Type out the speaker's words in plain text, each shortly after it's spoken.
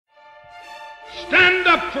Stand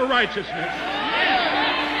up for righteousness.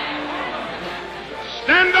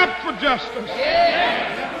 Stand up for justice.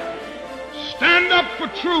 Stand up for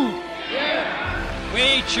truth.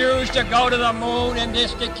 We choose to go to the moon in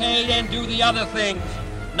this decade and do the other things,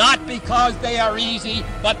 not because they are easy,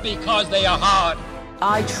 but because they are hard.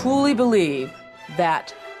 I truly believe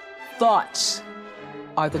that thoughts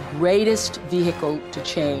are the greatest vehicle to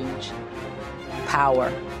change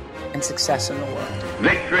power and success in the world.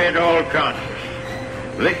 Victory at all costs.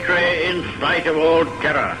 Victory in spite of all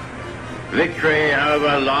terror. Victory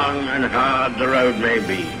however long and hard the road may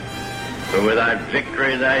be. For without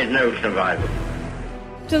victory there is no survival.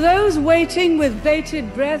 To those waiting with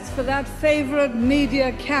bated breath for that favorite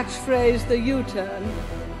media catchphrase, the U-turn,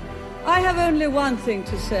 I have only one thing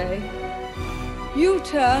to say.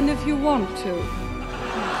 U-turn if you want to.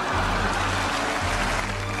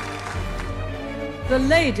 The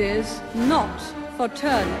ladies not for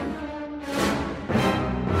turning.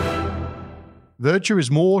 Virtue is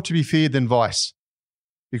more to be feared than vice,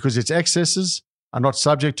 because its excesses are not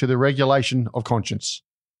subject to the regulation of conscience.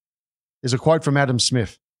 Is a quote from Adam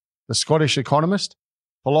Smith, the Scottish economist,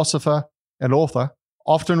 philosopher, and author,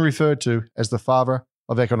 often referred to as the father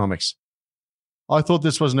of economics. I thought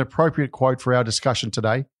this was an appropriate quote for our discussion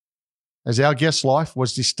today, as our guest's life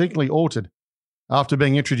was distinctly altered after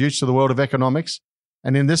being introduced to the world of economics,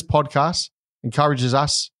 and in this podcast encourages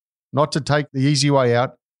us not to take the easy way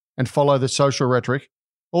out and follow the social rhetoric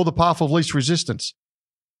or the path of least resistance,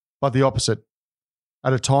 but the opposite,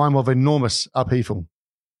 at a time of enormous upheaval.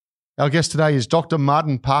 Our guest today is Dr.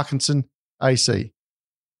 Martin Parkinson, AC,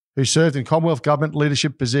 who served in Commonwealth Government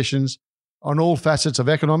leadership positions on all facets of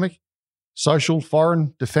economic, social,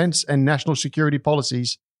 foreign, defence and national security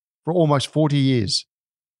policies for almost 40 years.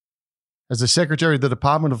 As the Secretary of the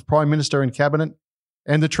Department of Prime Minister and Cabinet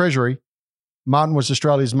and the Treasury, Martin was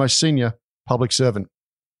Australia's most senior public servant.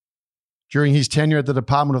 During his tenure at the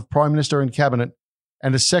Department of Prime Minister and Cabinet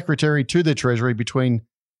and as Secretary to the Treasury between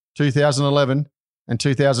 2011 and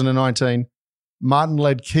 2019, Martin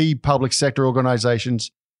led key public sector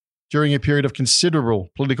organisations during a period of considerable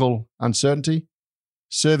political uncertainty,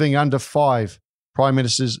 serving under 5 Prime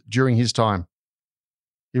Ministers during his time.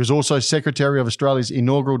 He was also Secretary of Australia's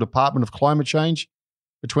inaugural Department of Climate Change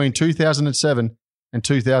between 2007 and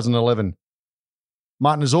 2011.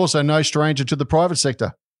 Martin is also no stranger to the private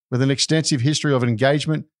sector, with an extensive history of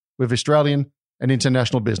engagement with Australian and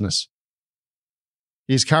international business.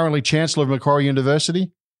 He is currently Chancellor of Macquarie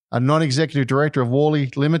University, a non-executive director of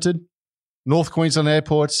Worley Limited, North Queensland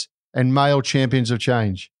Airports and Mail Champions of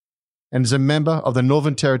Change, and is a member of the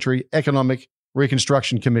Northern Territory Economic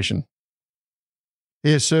Reconstruction Commission.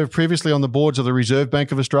 He has served previously on the boards of the Reserve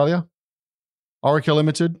Bank of Australia, Orica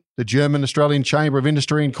Limited, the German Australian Chamber of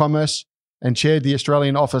Industry and Commerce, and chaired the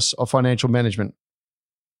Australian Office of Financial Management.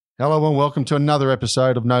 Hello and welcome to another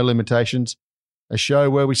episode of No Limitations, a show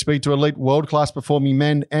where we speak to elite world-class performing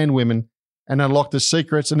men and women and unlock the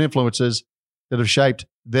secrets and influences that have shaped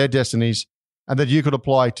their destinies and that you could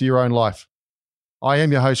apply to your own life. I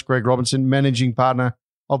am your host, Greg Robinson, Managing Partner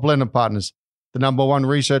of Blenheim Partners, the #1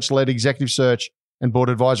 research-led executive search and board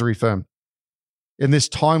advisory firm. In this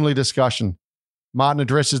timely discussion, Martin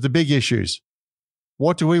addresses the big issues.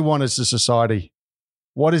 What do we want as a society?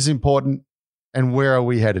 What is important? And where are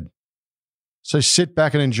we headed? So sit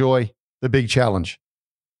back and enjoy the big challenge.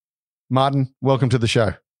 Martin, welcome to the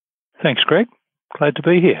show. Thanks, Greg. Glad to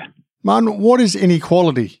be here. Martin, what is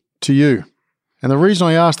inequality to you? And the reason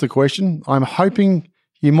I asked the question, I'm hoping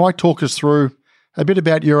you might talk us through a bit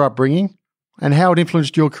about your upbringing and how it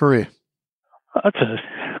influenced your career. That's a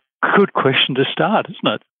good question to start, isn't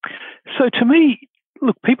it? So to me,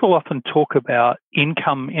 look, people often talk about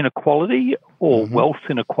income inequality or wealth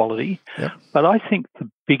inequality, but I think the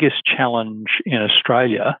biggest challenge in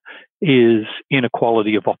Australia is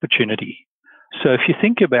inequality of opportunity. So if you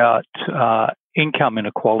think about income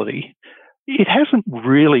inequality, it hasn't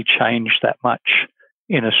really changed that much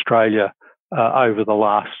in Australia over the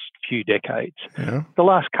last few decades. Yeah. The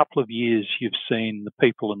last couple of years, you've seen the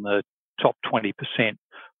people in the top 20%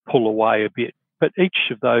 pull away a bit. But each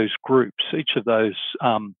of those groups, each of those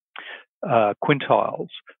quintiles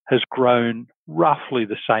has grown roughly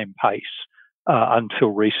the same pace until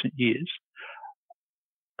recent years.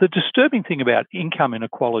 The disturbing thing about income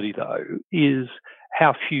inequality, though, is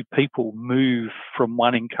how few people move from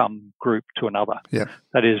one income group to another. Yeah.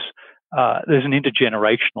 That is, there's an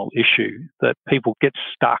intergenerational issue that people get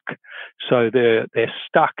stuck. So they're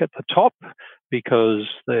stuck at the top because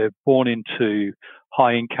they're born into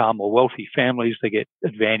high income or wealthy families. They get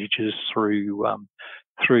advantages through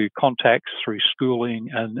contacts, through schooling,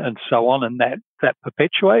 and so on, and that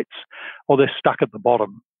perpetuates. Or they're stuck at the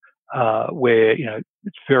bottom, where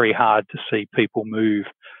it's very hard to see people move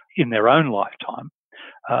in their own lifetime.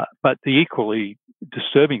 But the equally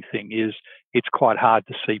disturbing thing is it's quite hard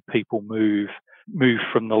to see people move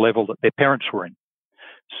from the level that their parents were in.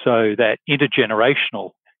 So that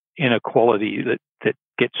intergenerational inequality that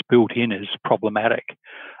gets built in is problematic.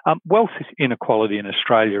 Wealth inequality in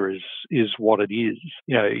Australia is what it is.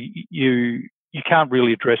 You can't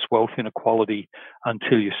really address wealth inequality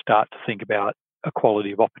until you start to think about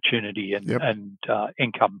equality of opportunity and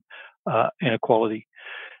income inequality.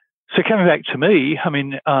 So coming back to me, I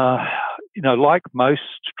mean, like most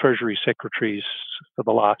Treasury secretaries for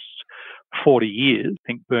the last 40 years, I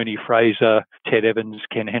think Bernie Fraser, Ted Evans,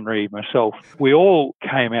 Ken Henry, myself, we all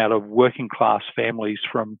came out of working class families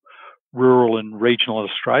from rural and regional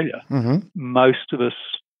Australia. Mm-hmm. Most of us,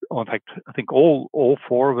 in fact, I think all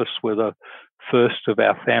four of us were the first of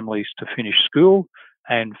our families to finish school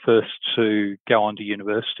and first to go on to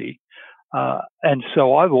university. And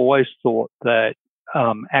so I've always thought that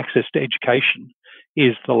access to education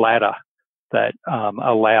is the ladder that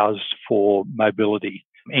allows for mobility,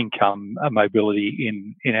 income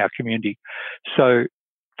mobility in our community. So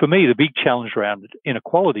for me, the big challenge around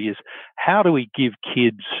inequality is how do we give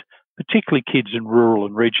kids, particularly kids in rural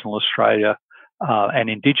and regional Australia and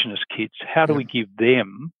Indigenous kids, how do we give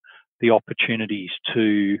them the opportunities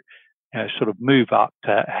to sort of move up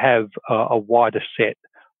to have a wider set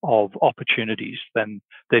of opportunities than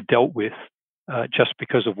they're dealt with just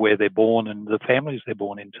because of where they're born and the families they're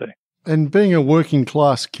born into. And being a working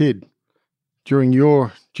class kid during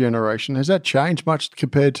your generation, has that changed much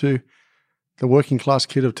compared to the working class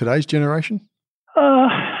kid of today's generation?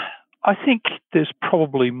 I think there's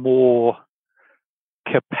probably more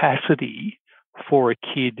capacity for a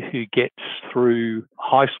kid who gets through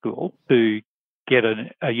high school to get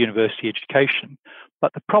a university education.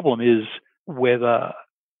 But the problem is whether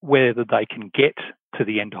they can get to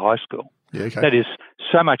the end of high school. Yeah, okay. That is,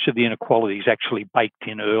 so much of the inequality is actually baked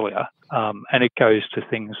in earlier, and it goes to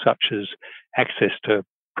things such as access to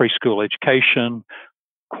preschool education,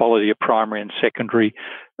 quality of primary and secondary.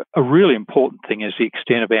 A really important thing is the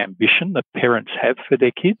extent of ambition that parents have for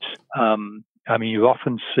their kids. I mean, you've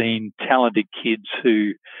often seen talented kids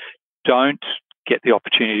who don't get the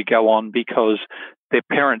opportunity to go on because their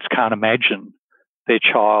parents can't imagine their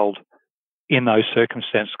child in those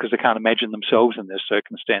circumstances because they can't imagine themselves in those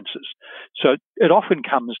circumstances. So it often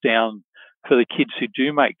comes down for the kids who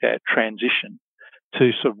do make that transition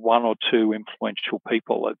to sort of one or two influential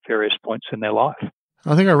people at various points in their life.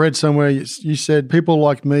 I think I read somewhere you said people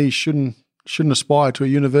like me shouldn't aspire to a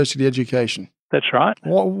university education. That's right.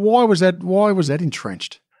 Why was that? Why was that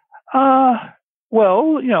entrenched?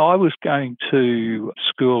 Well, I was going to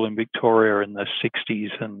school in Victoria in the 60s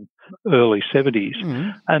and early 70s,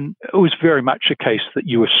 and it was very much a case that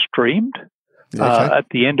you were streamed. Okay. At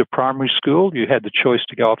the end of primary school, you had the choice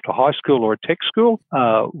to go off to high school or a tech school.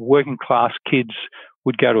 Working class kids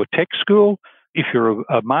would go to a tech school. If you're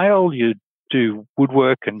a male, you'd do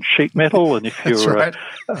woodwork and sheet metal, and if you're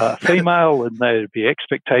a female, and there'd be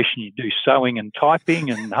expectation you do sewing and typing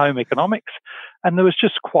and home economics, and there was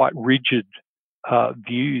just quite rigid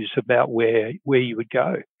views about where you would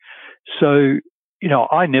go. So,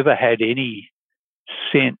 I never had any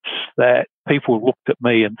sense that people looked at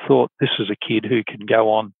me and thought this is a kid who can go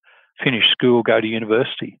on, finish school, go to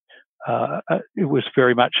university. It was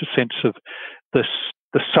very much a sense of the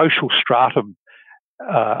social stratum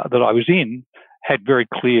that I was in had very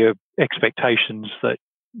clear expectations that,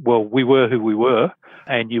 well, we were who we were,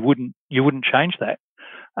 and you wouldn't change that.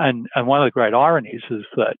 And one of the great ironies is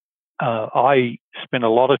that I spent a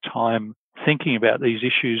lot of time thinking about these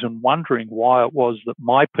issues and wondering why it was that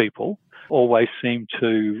my people always seemed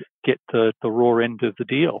to get the raw end of the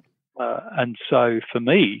deal. And so for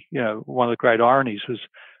me, one of the great ironies was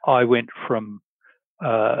I went from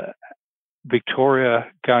Victoria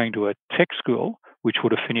going to a tech school, which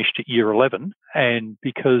would have finished at year 11. And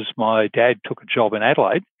because my dad took a job in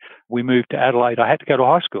Adelaide, we moved to Adelaide. I had to go to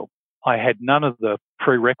high school. I had none of the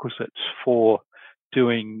prerequisites for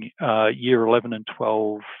doing year 11 and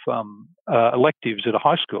 12 electives at a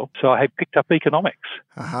high school. So I had picked up economics.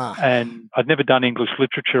 And I'd never done English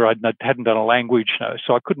literature. I hadn't done a language,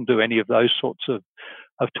 so I couldn't do any of those sorts of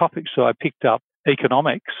topics. So I picked up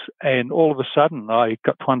economics, and all of a sudden I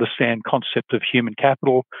got to understand concept of human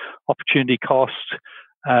capital, opportunity cost,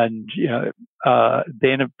 And,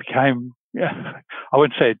 then it became, I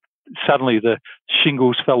wouldn't say suddenly the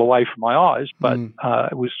shingles fell away from my eyes, but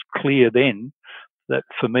it was clear then that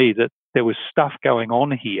for me that there was stuff going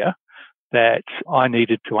on here that I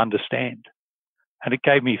needed to understand. And it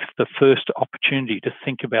gave me the first opportunity to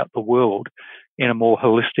think about the world in a more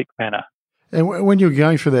holistic manner. And when you were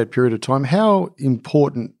going through that period of time, how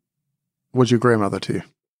important was your grandmother to you?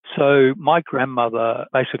 So my grandmother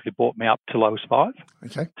basically brought me up till I was 5.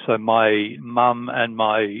 Okay. So my mum and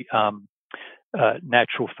my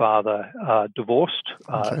natural father divorced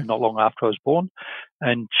not long after I was born.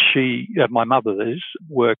 And she, my mother,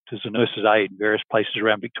 worked as a nurse's aide in various places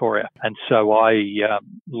around Victoria. And so I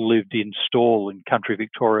lived in Stawell in country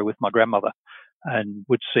Victoria with my grandmother and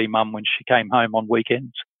would see mum when she came home on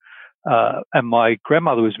weekends. And my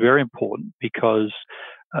grandmother was very important because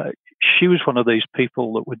she was one of these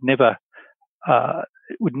people that would never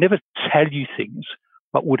tell you things,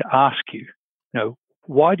 but would ask you,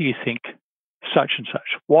 why do you think such and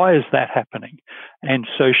such? Why is that happening? And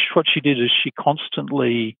so what she did is she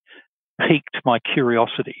constantly piqued my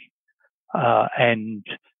curiosity, and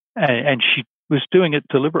she was doing it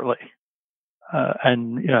deliberately.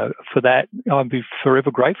 And for that, I'd be forever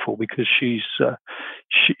grateful because she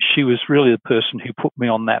was really the person who put me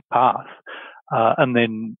on that path. And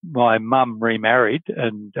then my mum remarried,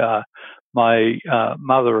 and my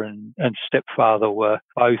mother and stepfather were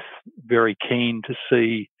both very keen to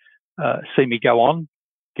see me go on,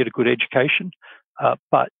 get a good education.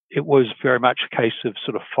 But it was very much a case of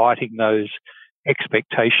sort of fighting those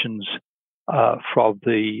expectations from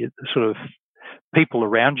the sort of people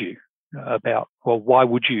around you about, well, why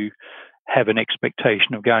would you have an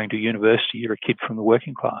expectation of going to university? You're a kid from the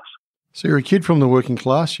working class. So you're a kid from the working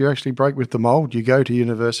class. You actually break with the mould. You go to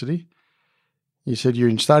university. You said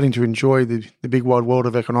you're starting to enjoy the big wide world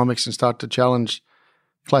of economics and start to challenge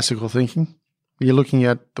classical thinking. You're looking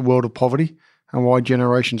at the world of poverty and why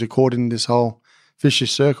generations are caught in this whole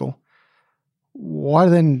vicious circle. Why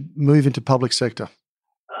then move into public sector?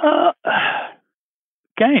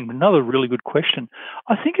 Again, another really good question.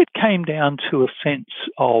 I think it came down to a sense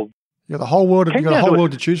of you've got the whole world. You've got a whole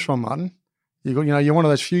world to choose from, Martin. You're one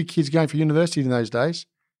of those few kids going for university in those days.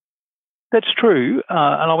 That's true,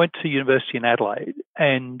 and I went to university in Adelaide.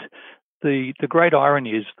 And the great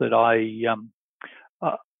irony is that I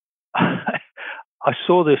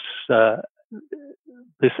saw this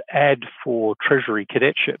ad for Treasury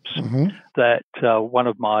cadetships that one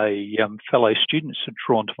of my fellow students had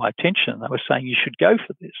drawn to my attention. They were saying, you should go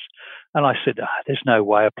for this. And I said, there's no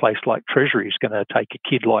way a place like Treasury is going to take a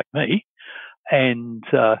kid like me. And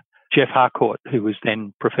Jeff Harcourt, who was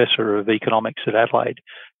then Professor of Economics at Adelaide,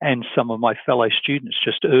 and some of my fellow students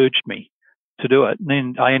just urged me to do it. And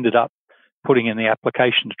then I ended up putting in the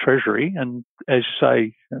application to Treasury. And as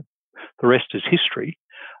you say, the rest is history.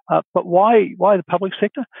 But why the public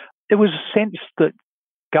sector? There was a sense that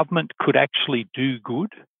government could actually do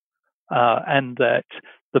good, and that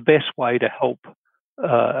the best way to help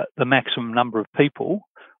the maximum number of people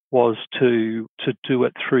was to do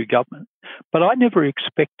it through government. But I never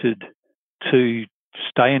expected to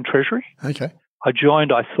stay in Treasury. Okay. I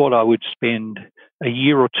joined, I thought I would spend a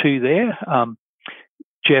year or two there.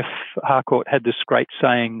 Jeff Harcourt had this great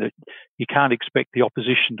saying that you can't expect the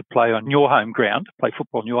opposition to play on your home ground, play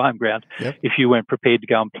football on your home ground, if you weren't prepared to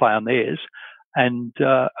go and play on theirs. And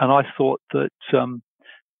I thought that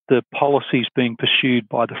the policies being pursued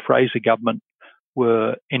by the Fraser government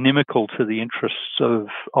were inimical to the interests of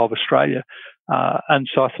Australia. And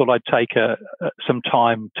so I thought I'd take some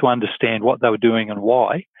time to understand what they were doing and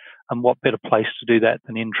why, and what better place to do that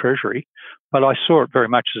than in Treasury. But I saw it very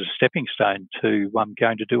much as a stepping stone to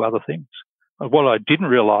going to do other things. What I didn't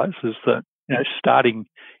realise is that starting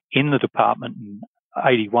in the department in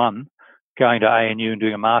 81, going to ANU and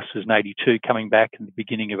doing a master's in 82, coming back in the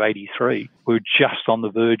beginning of 83, we were just on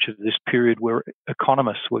the verge of this period where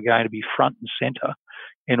economists were going to be front and centre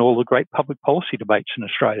in all the great public policy debates in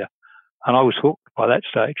Australia. And I was hooked by that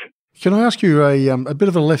stage. Can I ask you a bit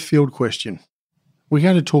of a left field question? We're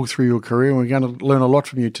going to talk through your career and we're going to learn a lot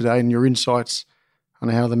from you today and your insights on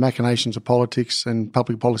how the machinations of politics and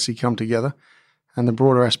public policy come together and the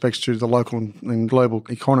broader aspects to the local and global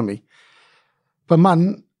economy. But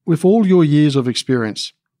Martin, with all your years of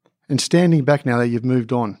experience and standing back now that you've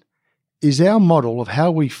moved on, is our model of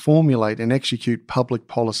how we formulate and execute public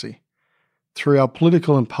policy through our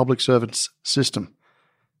political and public servants system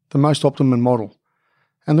the most optimum model?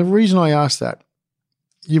 And the reason I ask that,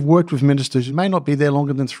 you've worked with ministers who may not be there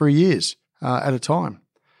longer than 3 years at a time.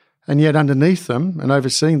 And yet underneath them and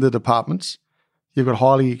overseeing the departments, you've got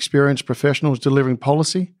highly experienced professionals delivering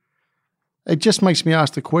policy. It just makes me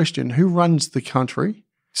ask the question, who runs the country,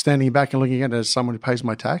 standing back and looking at it as someone who pays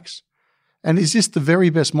my tax? And is this the very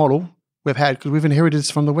best model we've had? Because we've inherited this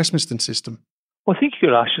from the Westminster system. Well, I think you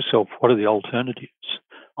could ask yourself, what are the alternatives?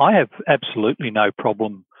 I have absolutely no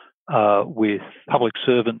problem with public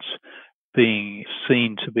servants being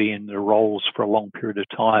seen to be in their roles for a long period of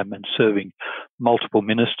time and serving multiple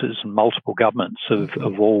ministers and multiple governments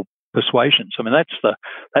of all persuasions. I mean,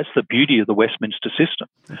 that's the beauty of the Westminster system.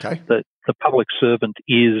 Okay. That the public servant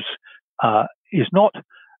is not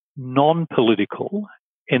non-political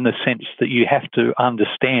in the sense that you have to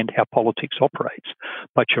understand how politics operates,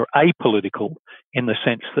 but you're apolitical in the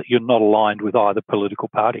sense that you're not aligned with either political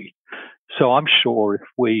party. So I'm sure if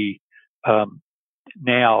we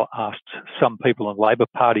now asked some people in the Labor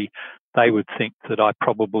Party, they would think that I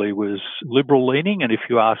probably was Liberal-leaning, and if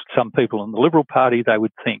you asked some people in the Liberal Party, they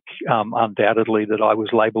would think undoubtedly that I was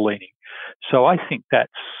Labor-leaning. So I think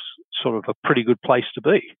that's sort of a pretty good place to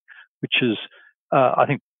be, which is, I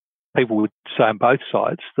think people would say on both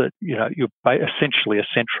sides that, you know, you're essentially a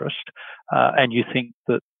centrist, and you think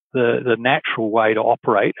that the natural way to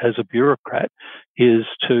operate as a bureaucrat is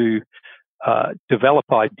to develop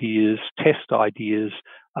ideas, test ideas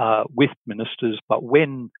with ministers, but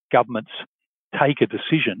when governments take a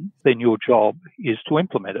decision, then your job is to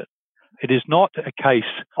implement it. It is not a case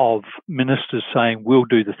of ministers saying, we'll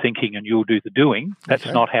do the thinking and you'll do the doing. That's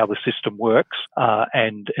not how the system works,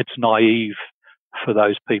 and it's naive for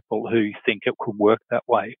those people who think it could work that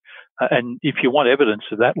way. And if you want evidence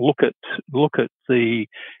of that, look at the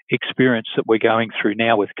experience that we're going through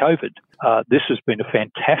now with COVID. This has been a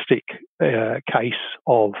fantastic case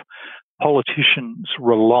of politicians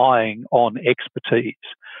relying on expertise,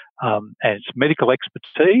 and it's medical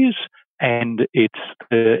expertise and it's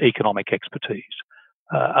economic expertise.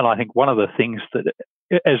 And I think one of the things that,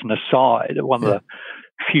 as an aside, one of the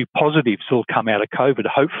few positives that will come out of COVID,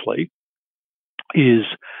 hopefully, is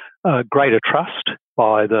greater trust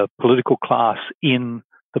by the political class in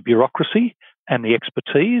the bureaucracy and the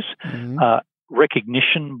expertise,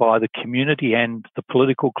 recognition by the community and the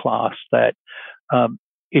political class that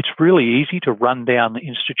it's really easy to run down the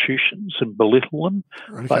institutions and belittle them.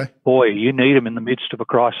 Okay. But boy, you need them in the midst of a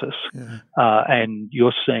crisis. And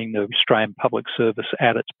you're seeing the Australian public service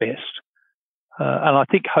at its best. And I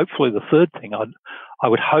think hopefully the third thing I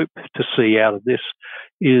would hope to see out of this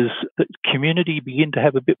is that community begin to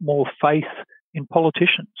have a bit more faith in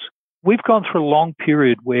politicians. We've gone through a long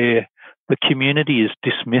period where the community has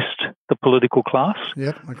dismissed the political class.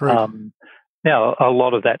 Yep, agreed. Now, a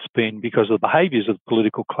lot of that's been because of the behaviours of the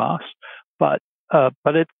political class, but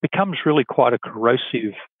it becomes really quite a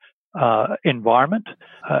corrosive environment.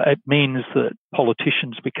 It means that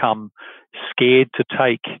politicians become scared to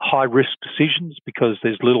take high-risk decisions because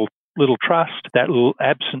there's little trust. That little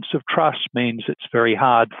absence of trust means it's very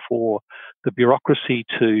hard for the bureaucracy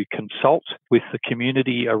to consult with the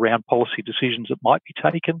community around policy decisions that might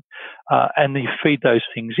be taken, and you feed those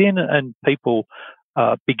things in, and people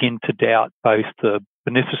begin to doubt both the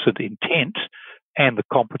beneficent intent and the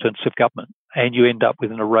competence of government, and you end up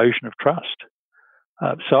with an erosion of trust.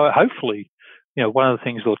 So hopefully, you know, one of the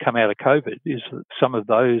things that will come out of COVID is that some of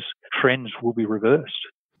those trends will be reversed.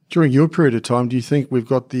 During your period of time, do you think we've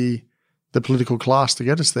got the political class to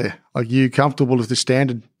get us there? Are you comfortable with the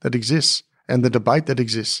standard that exists and the debate that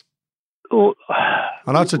exists? Well,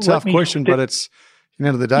 I know it's a tough question, but it's, at the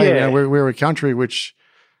end of the day, you know, we're a country which,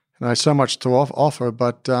 you know, so much to offer,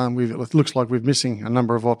 but it looks like we're missing a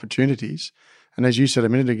number of opportunities. And as you said a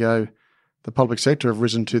minute ago, the public sector have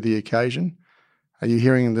risen to the occasion. Are you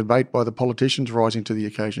hearing the debate by the politicians rising to the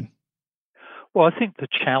occasion? Well, I think the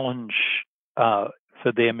challenge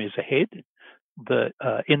for them is ahead.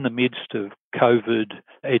 That in the midst of COVID,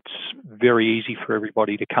 it's very easy for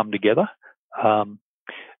everybody to come together.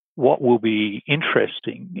 What will be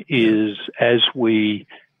interesting is as we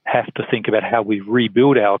have to think about how we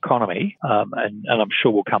rebuild our economy, and I'm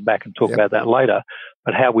sure we'll come back and talk about that later,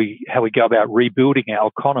 but how we go about rebuilding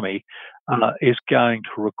our economy is going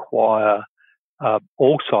to require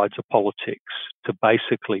all sides of politics to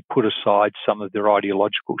basically put aside some of their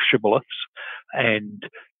ideological shibboleths and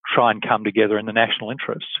try and come together in the national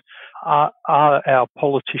interest. Are our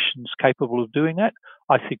politicians capable of doing that?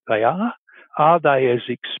 I think they are. Are they as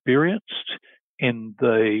experienced in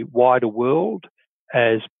the wider world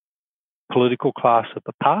as political class of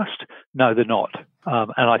the past? No, they're not.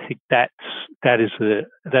 And I think that is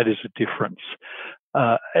a difference.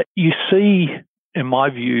 You see, in my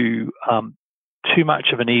view, too much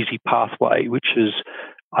of an easy pathway, which is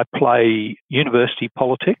I play university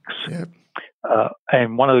politics. Yep.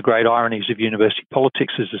 And one of the great ironies of university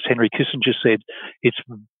politics is, as Henry Kissinger said, it's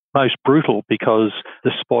most brutal because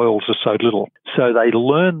the spoils are so little. So they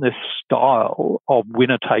learn this style of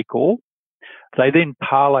winner take all. They then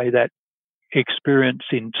parlay that experience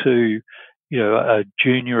into, a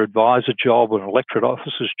junior advisor job or an electorate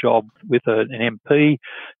officer's job with an MP.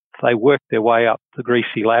 They work their way up the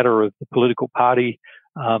greasy ladder of the political party,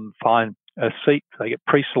 find a seat, they get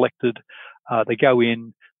pre-selected, they go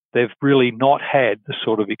in. They've really not had the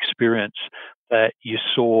sort of experience that you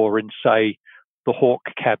saw in, say, the Hawke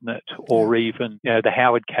cabinet or even, the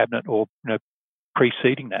Howard cabinet or,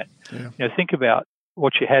 preceding that. Yeah. Think about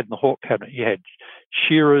what you had in the Hawke cabinet. You had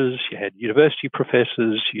shearers, you had university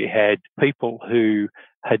professors, you had people who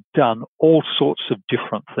had done all sorts of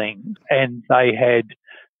different things, and they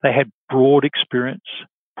had broad experience,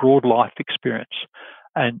 broad life experience.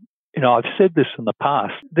 And, I've said this in the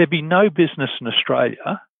past, there'd be no business in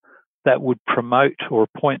Australia that would promote or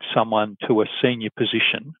appoint someone to a senior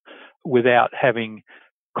position without having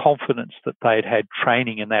confidence that they'd had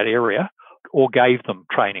training in that area or gave them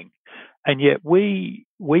training. And yet we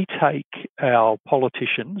take our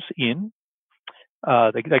politicians in,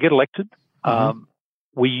 they get elected.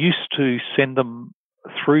 We used to send them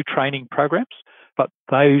through training programs, but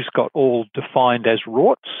those got all defined as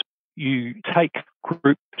rorts. You take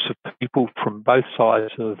groups of people from both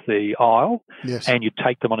sides of the aisle, yes, and you'd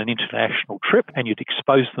take them on an international trip and you'd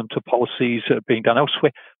expose them to policies that are being done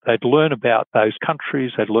elsewhere. They'd learn about those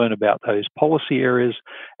countries, they'd learn about those policy areas,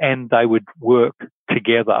 and they would work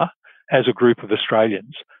together as a group of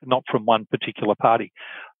Australians, not from one particular party.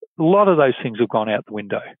 A lot of those things have gone out the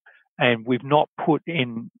window, and we've not put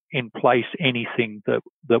in place anything that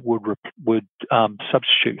would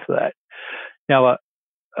substitute for that. Now,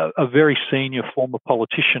 a very senior former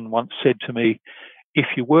politician once said to me, if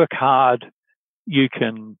you work hard, you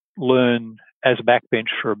can learn as a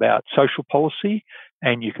backbencher about social policy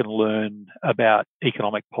and you can learn about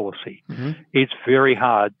economic policy. It's very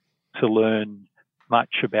hard to learn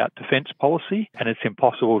much about defence policy, and it's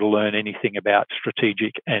impossible to learn anything about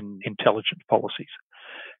strategic and intelligence policies.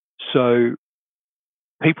 So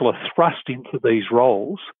people are thrust into these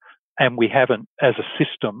roles, and we haven't, as a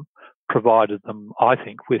system, provided them, I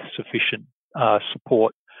think, with sufficient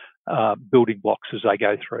support, building blocks as they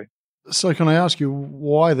go through. So can I ask you,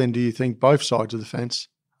 why then do you think both sides of the fence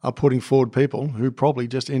are putting forward people who probably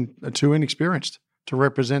just are too inexperienced to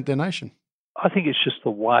represent their nation? I think it's just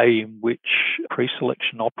the way in which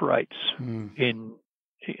pre-selection operates in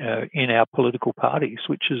our political parties,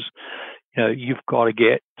 which is, you've got to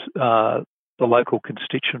get the local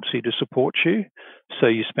constituency to support you. So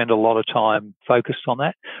you spend a lot of time focused on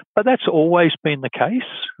that. But that's always been the case.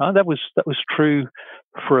 That was true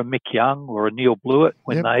for a Mick Young or a Neil Blewett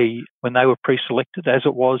when they were pre-selected, as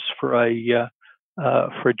it was for a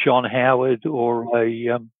John Howard or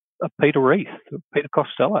a Peter Reith, or Peter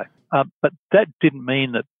Costello. But that didn't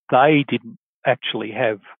mean that they didn't actually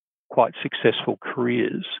have quite successful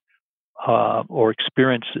careers or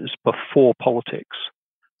experiences before politics.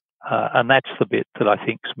 And that's the bit that I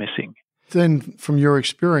think is missing. Then from your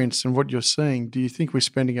experience and what you're seeing, do you think we're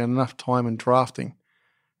spending enough time in drafting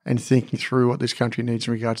and thinking through what this country needs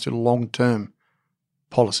in regards to long-term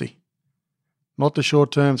policy? Not the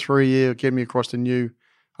short-term 3-year, get me across the new,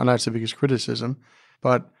 I know it's the biggest criticism,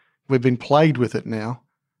 but we've been plagued with it now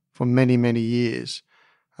for many, many years.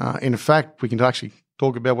 In fact, we can actually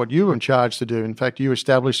talk about what you were in charge to do. In fact, you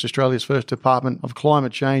established Australia's first Department of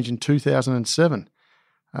Climate Change in 2007.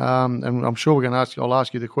 And I'm sure I'll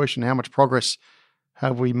ask you the question, how much progress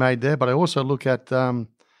have we made there? But I also look at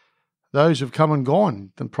those who've come and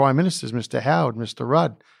gone, the Prime Ministers, Mr. Howard, Mr.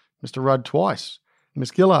 Rudd twice,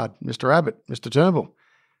 Ms. Gillard, Mr. Abbott, Mr. Turnbull,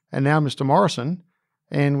 and now Mr. Morrison,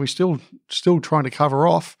 and we're still trying to cover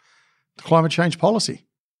off the climate change policy.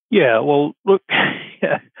 Yeah, well, look,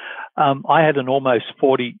 I had an almost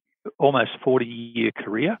 40-year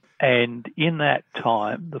career. And in that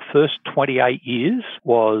time, the first 28 years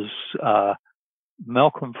was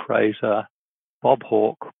Malcolm Fraser, Bob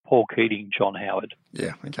Hawke, Paul Keating, John Howard.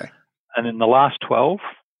 Yeah, okay. And in the last 12,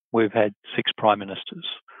 we've had 6 prime ministers.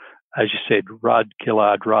 As you said, Rudd,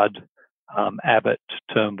 Gillard, Abbott,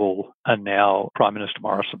 Turnbull, and now Prime Minister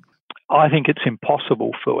Morrison. I think it's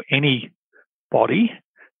impossible for anybody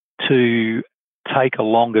to take a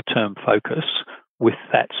longer-term focus with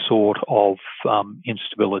that sort of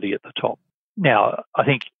instability at the top. Now, I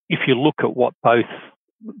think if you look at what both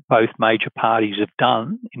major parties have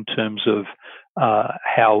done in terms of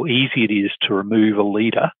how easy it is to remove a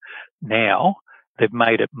leader now, they've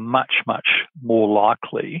made it much, much more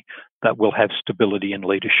likely that we'll have stability in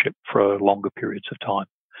leadership for longer periods of time.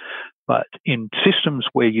 But in systems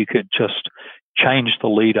where you could just change the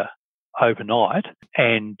leader overnight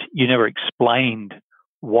and you never explained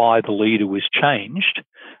why the leader was changed,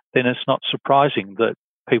 then it's not surprising that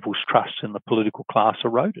people's trust in the political class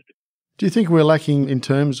eroded. Do you think we're lacking in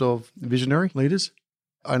terms of visionary leaders?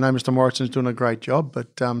 I know Mr. Morrison's doing a great job,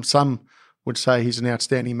 but some would say he's an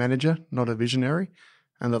outstanding manager, not a visionary,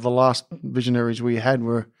 and that the last visionaries we had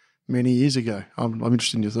were many years ago. I'm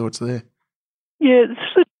interested in your thoughts there. Yeah, this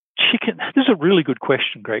is a really good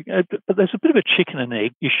question, Greg, but there's a bit of a chicken and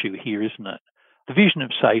egg issue here, isn't it? The vision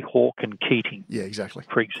of, say, Hawke and Keating,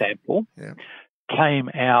 for example, came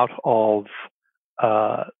out of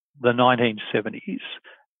the 1970s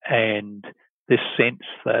and this sense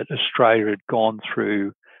that Australia had gone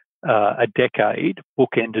through a decade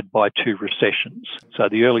bookended by two recessions. So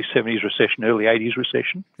the early 70s recession, early 80s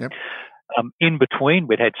recession. Yep. In between,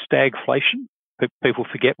 we'd had stagflation. People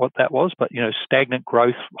forget what that was, but, stagnant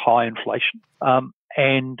growth, high inflation.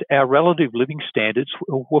 And our relative living standards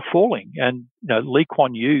were falling. And, Lee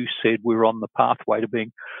Kuan Yew said we were on the pathway to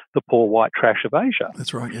being the poor white trash of Asia.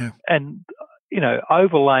 That's right, yeah. And,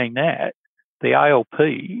 overlaying that, the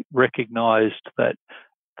ALP recognised that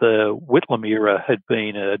the Whitlam era had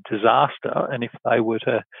been a disaster, and if they were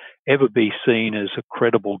to ever be seen as a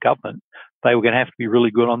credible government, they were going to have to be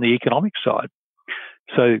really good on the economic side.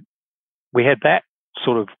 So we had that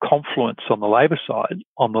sort of confluence on the Labor side.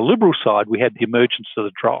 On the Liberal side, we had the emergence of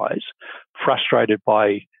the Dries, frustrated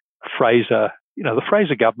by Fraser. The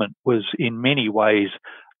Fraser government was in many ways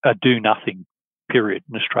a do-nothing period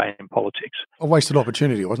in Australian politics. A wasted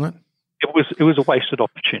opportunity, wasn't it? It was a wasted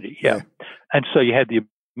opportunity, yeah. And so you had the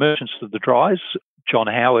emergence of the Dries, John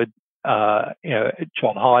Howard,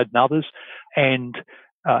 John Hyde and others, and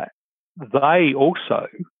they also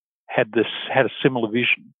had a similar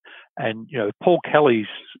vision. And Paul Kelly's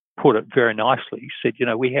put it very nicely. He said,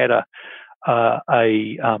 we had a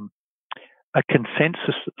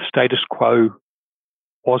consensus that the status quo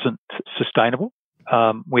wasn't sustainable.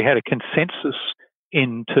 We had a consensus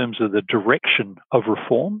in terms of the direction of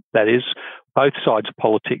reform. That is, both sides of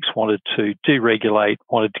politics wanted to deregulate,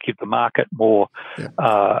 wanted to give the market more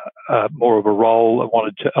of a role,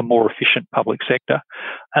 wanted a more efficient public sector.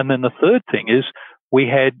 And then the third thing is we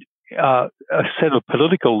had a set of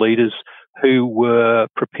political leaders who were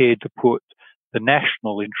prepared to put the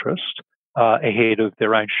national interest ahead of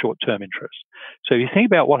their own short-term interest. So you think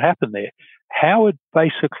about what happened there. Howard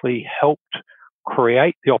basically helped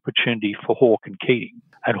create the opportunity for Hawke and Keating.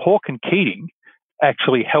 And Hawke and Keating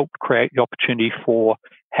actually helped create the opportunity for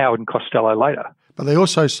Howard and Costello later. But they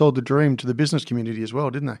also sold the dream to the business community as well,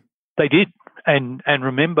 didn't they? They did. And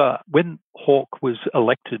remember, when Hawke was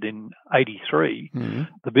elected in 83,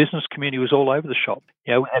 the business community was all over the shop.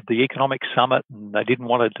 We had the economic summit and they didn't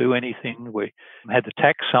want to do anything. We had the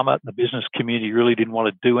tax summit and the business community really didn't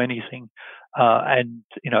want to do anything. And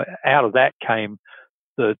out of that came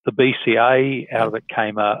the BCA, out of it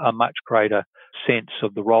came a much greater sense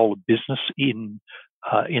of the role of business in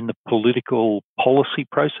the political policy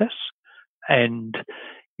process. And,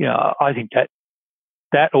 I think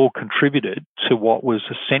that all contributed to what was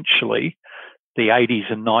essentially the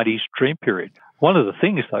 80s and 90s dream period. One of the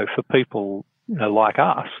things, though, for people like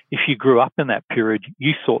us, if you grew up in that period,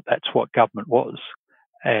 you thought that's what government was.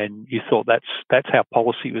 And you thought that's how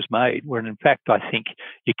policy was made, when in fact I think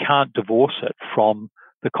you can't divorce it from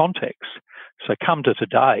the context. So come to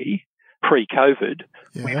today, pre-COVID,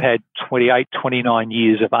 we've had 28, 29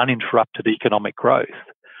 years of uninterrupted economic growth.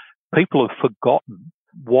 People have forgotten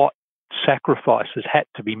what sacrifices had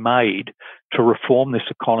to be made to reform this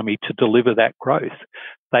economy to deliver that growth.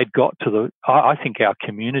 They'd got to I think our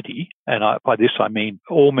community, and by this I mean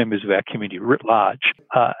all members of our community writ large,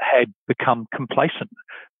 had become complacent.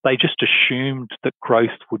 They just assumed that growth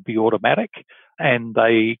would be automatic, and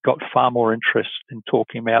they got far more interest in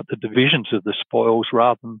talking about the divisions of the spoils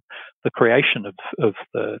rather than the creation of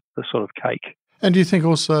the sort of cake. And do you think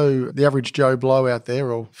also the average Joe Blow out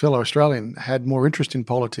there or fellow Australian had more interest in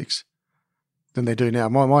politics than they do now?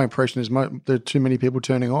 My impression is there are too many people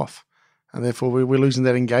turning off, and therefore we're losing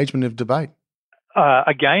that engagement of debate.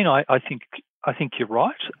 Again, I think you're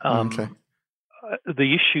right. Okay.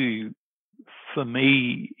 The issue for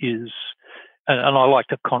me is, and I like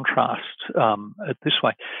to contrast it this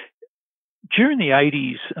way. During the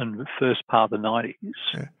 80s and the first part of the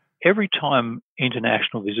 90s, every time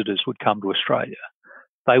international visitors would come to Australia,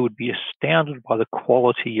 they would be astounded by the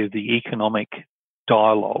quality of the economic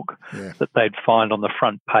dialogue that they'd find on the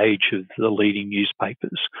front page of the leading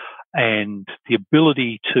newspapers, and the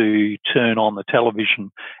ability to turn on the television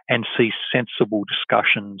and see sensible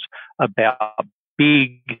discussions about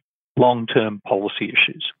big long-term policy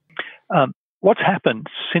issues. What's happened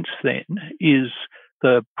since then is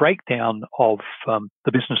the breakdown of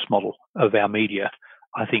the business model of our media,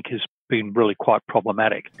 I think, has been really quite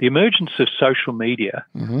problematic. The emergence of social media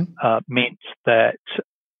meant that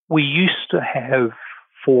we used to have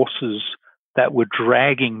forces that were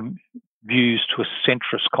dragging views to a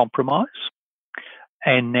centrist compromise.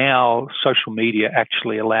 And now social media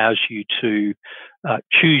actually allows you to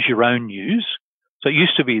choose your own news. So it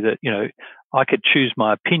used to be that, I could choose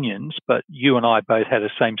my opinions, but you and I both had the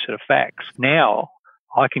same set of facts. Now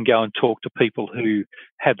I can go and talk to people who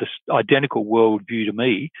have this identical worldview to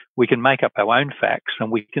me. We can make up our own facts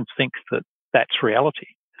and we can think that that's reality.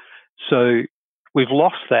 So we've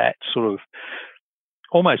lost that sort of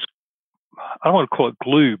almost, I don't want to call it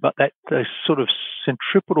glue, but that those sort of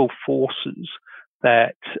centripetal forces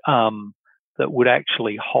that that would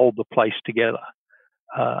actually hold the place together.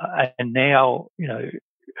 And now,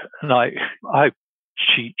 and I hope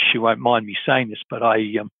she won't mind me saying this, but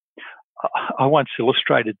I once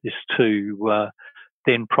illustrated this to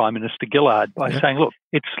then Prime Minister Gillard by saying, look,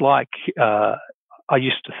 it's like I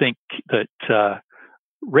used to think that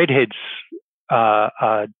redheads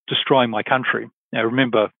are destroying my country. Now,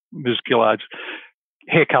 remember Ms. Gillard's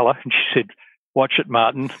hair colour, and she said, "Watch it,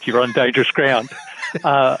 Martin, you're on dangerous ground."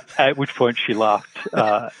 At which point she laughed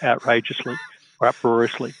outrageously or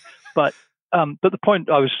uproariously. But the point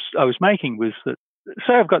I was making was that,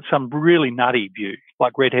 say I've got some really nutty view,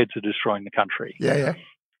 like redheads are destroying the country. Yeah.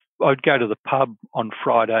 I'd go to the pub on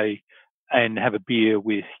Friday and have a beer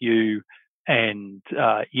with you, and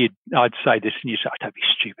I'd say this, and you say, "Oh, don't be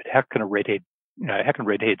stupid. How can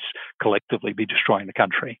redheads collectively be destroying the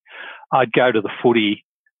country?" I'd go to the footy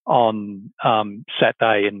on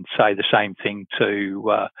Saturday and say the same thing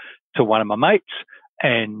to one of my mates,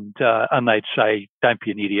 and they'd say, "Don't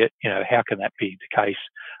be an idiot. How can that be the case?"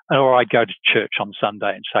 Or I'd go to church on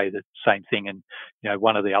Sunday and say the same thing, and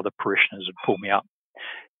one of the other parishioners would pull me up.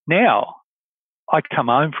 Now, I come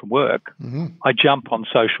home from work, I jump on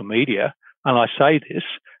social media, and I say this,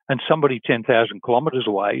 and somebody 10,000 kilometres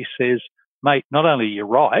away says, "Mate, not only are you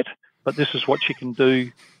right, but this is what you can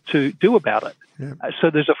do about it." Yeah. So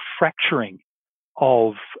there's a fracturing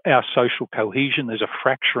of our social cohesion. There's a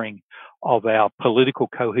fracturing of our political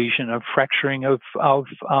cohesion, a fracturing of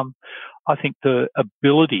I think, the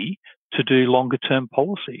ability to do longer term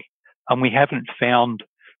policy. And we haven't found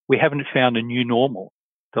a new normal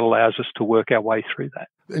that allows us to work our way through that.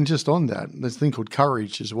 And just on that, there's a thing called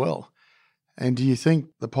courage as well. And do you think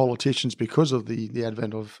the politicians, because of the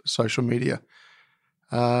advent of social media,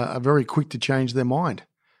 are very quick to change their mind?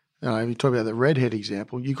 You talk about the redhead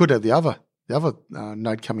example. You could have the other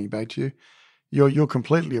note coming back to you. You're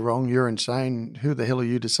completely wrong. You're insane. Who the hell are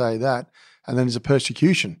you to say that? And then there's a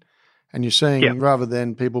persecution. And you're seeing, rather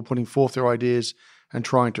than people putting forth their ideas and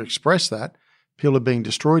trying to express that, people are being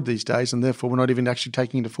destroyed these days, and therefore we're not even actually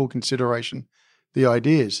taking into full consideration the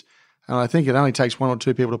ideas. And I think it only takes one or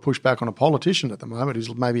two people to push back on a politician at the moment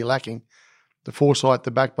who's maybe lacking the foresight,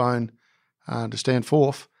 the backbone to stand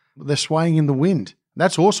forth. They're swaying in the wind.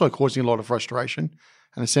 That's also causing a lot of frustration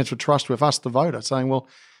and a sense of trust with us, the voter, saying, well,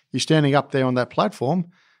 you're standing up there on that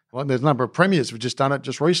platform. Well, there's a number of premiers who've just done it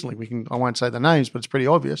just recently. I won't say the names, but it's pretty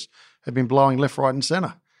obvious. Have been blowing left, right and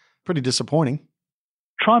centre. Pretty disappointing.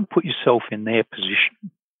 Try and put yourself in their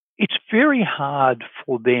position. It's very hard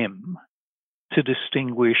for them to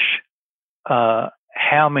distinguish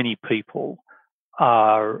how many people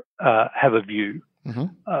have a view.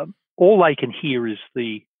 All they can hear is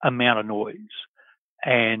the amount of noise.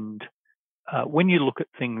 And when you look at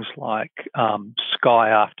things like Sky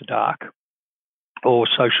After Dark or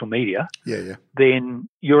social media, then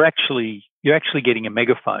you're actually getting a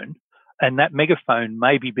megaphone, and that megaphone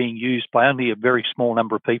may be being used by only a very small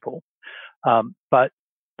number of people, but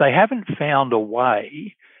they haven't found a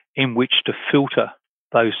way in which to filter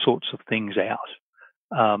those sorts of things out.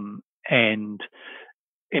 And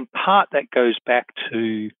in part, that goes back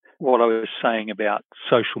to what I was saying about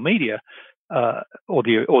social media, or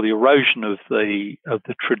the erosion of the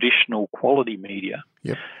traditional quality media.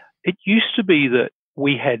 It used to be that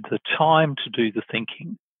we had the time to do the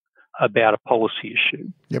thinking about a policy issue,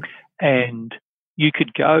 and you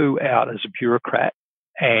could go out as a bureaucrat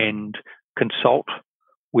and consult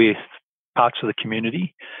with parts of the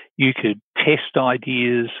community. You could test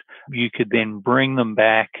ideas. You could then bring them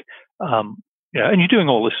back. And you're doing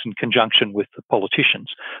all this in conjunction with the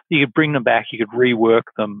politicians. You could bring them back. You could rework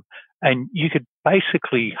them, and you could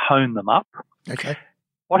basically hone them up. Okay.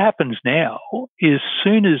 What happens now is,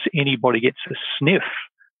 soon as anybody gets a sniff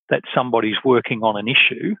that somebody's working on an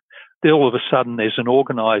issue, then all of a sudden there's an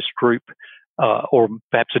organised group, or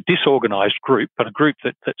perhaps a disorganised group, but a group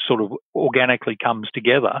that sort of organically comes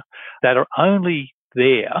together, that are only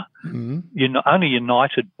there only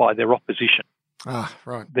united by their opposition. Ah,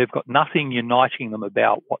 right. They've got nothing uniting them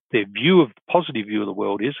about what their positive view of the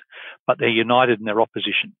world is, but they're united in their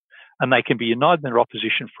opposition. And they can be united in their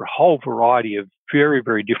opposition for a whole variety of very,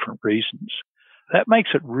 very different reasons. That makes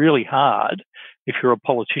it really hard if you're a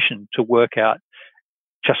politician to work out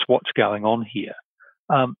just what's going on here.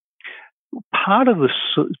 Part of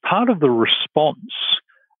the response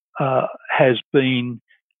has been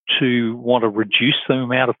to want to reduce the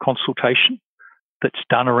amount of consultation that's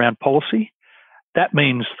done around policy. That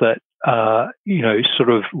means that, sort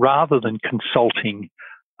of rather than consulting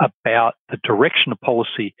about the direction of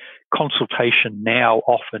policy, consultation now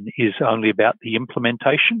often is only about the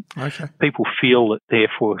implementation. Okay. People feel that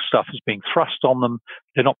therefore stuff is being thrust on them.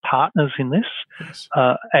 They're not partners in this. Yes.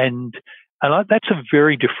 And that's a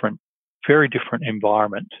very different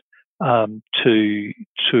environment to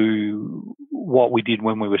what we did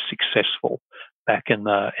when we were successful back in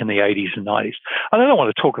the 80s and 90s. I don't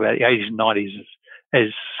want to talk about the 80s and 90s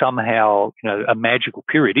as somehow, a magical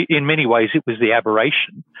period. In many ways, it was the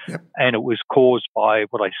aberration, and it was caused by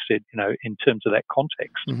what I said, in terms of that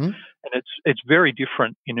context. Mm-hmm. And it's very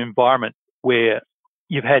different in an environment where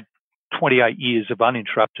you've had 29 years of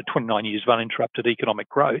uninterrupted economic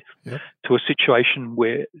growth to a situation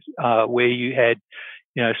where you had,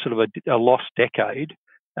 sort of a lost decade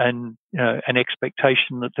and, an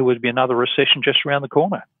expectation that there would be another recession just around the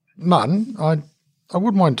corner. Martin, I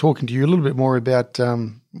wouldn't mind talking to you a little bit more about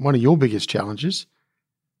one of your biggest challenges,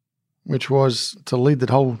 which was to lead that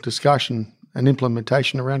whole discussion and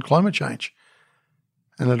implementation around climate change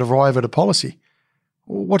and to arrive at a policy.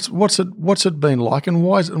 What's it been like, and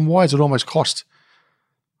why has it almost cost,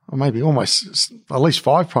 or maybe almost at least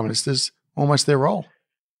 5 prime ministers almost their role?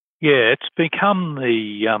 Yeah, it's become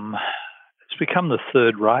the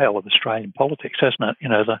third rail of Australian politics, hasn't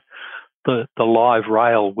it? The live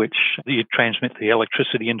rail which you transmit the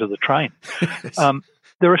electricity into the train. Yes.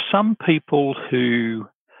 There are some people who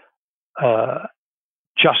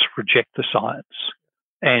just reject the science,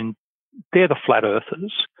 and they're the flat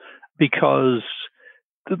earthers, because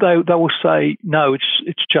they will say, no,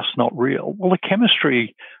 it's just not real. Well, the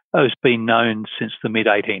chemistry has been known since the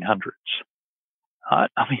mid-1800s. I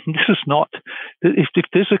mean, this is not, if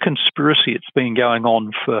there's a conspiracy, it's been going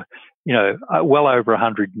on for, well over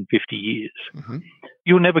 150 years. Mm-hmm.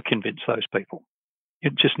 You'll never convince those people.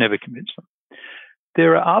 You'll just never convince them.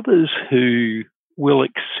 There are others who will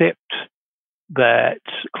accept that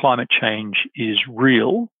climate change is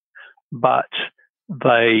real, but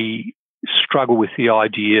they struggle with the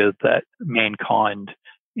idea that mankind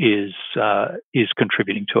is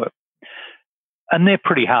contributing to it. And they're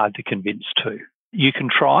pretty hard to convince too. You can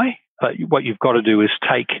try, but what you've got to do is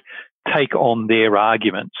take on their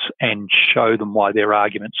arguments and show them why their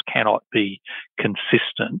arguments cannot be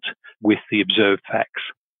consistent with the observed facts.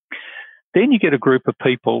 Then you get a group of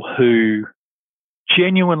people who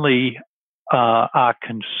genuinely are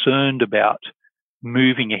concerned about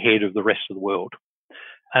moving ahead of the rest of the world.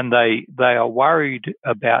 And they are worried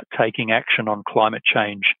about taking action on climate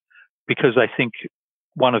change because they think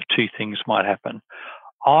one of two things might happen.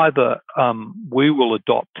 Either we will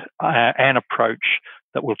adopt an approach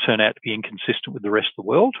that will turn out to be inconsistent with the rest of the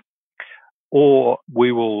world, or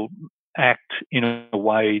we will act in a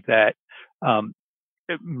way that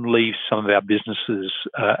leaves some of our businesses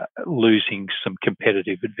losing some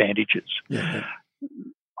competitive advantages. Yeah.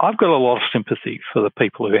 I've got a lot of sympathy for the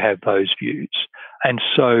people who have those views. And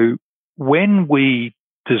so when we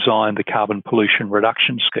designed the carbon pollution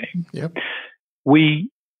reduction scheme,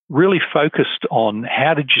 we really focused on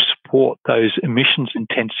how did you support those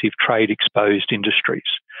emissions-intensive trade-exposed industries,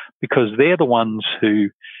 because they're the ones who,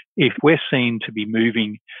 if we're seen to be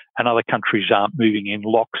moving and other countries aren't moving in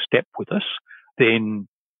lockstep with us, then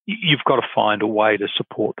you've got to find a way to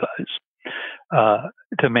support those,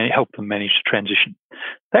 to help them manage the transition.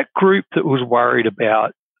 That group that was worried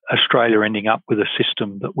about Australia ending up with a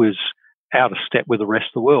system that was out of step with the rest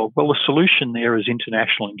of the world, well, the solution there is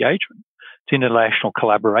international engagement. It's international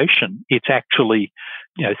collaboration. It's actually,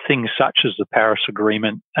 things such as the Paris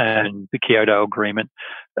Agreement and the Kyoto Agreement,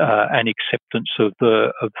 and acceptance of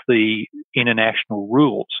the international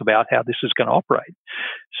rules about how this is going to operate.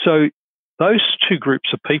 So those two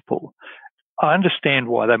groups of people, I understand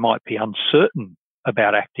why they might be uncertain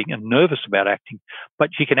about acting and nervous about acting, but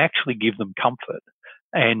you can actually give them comfort.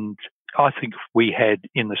 And I think we had,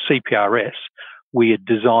 in the CPRS, we had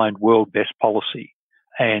designed world best policy,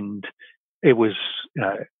 and it was,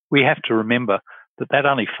 we have to remember that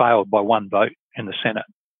only failed by one vote in the Senate.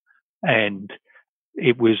 And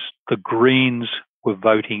it was the Greens were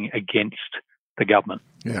voting against the government.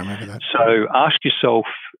 Yeah, I remember that. So ask yourself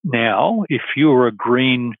now, if you were a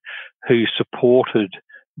Green who supported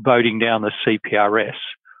voting down the CPRS,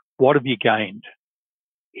 what have you gained?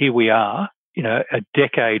 Here we are, a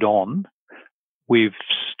decade on. We've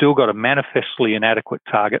still got a manifestly inadequate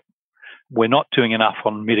target. We're not doing enough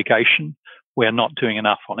on mitigation. We're not doing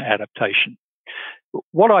enough on adaptation.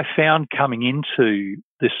 What I found coming into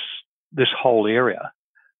this whole area,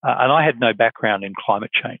 and I had no background in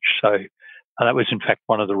climate change, so that was in fact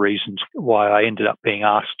one of the reasons why I ended up being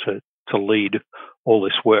asked to lead all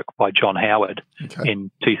this work by John Howard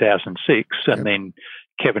in 2006, and then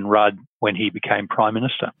Kevin Rudd when he became Prime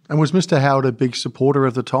Minister. And was Mr. Howard a big supporter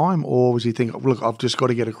at the time, or was he thinking, look, I've just got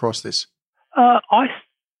to get across this?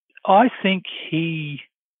 I think he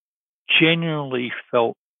genuinely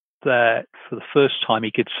felt that for the first time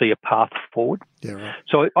he could see a path forward. Yeah, right.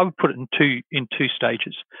 So I would put it in two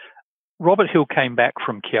stages. Robert Hill came back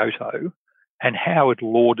from Kyoto, and Howard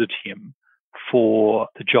lauded him for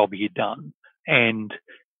the job he had done and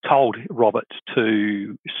told Robert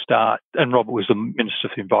to start, and Robert was the Minister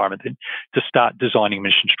for the Environment then, to start designing an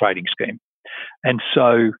emissions trading scheme. And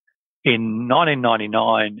so in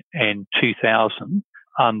 1999 and 2000,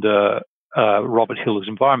 under Robert Hill as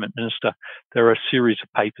Environment Minister, there are a series of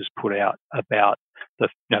papers put out about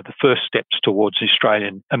the first steps towards the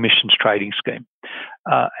Australian emissions trading scheme.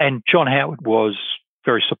 And John Howard was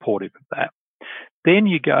very supportive of that. Then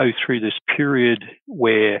you go through this period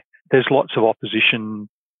where there's lots of opposition,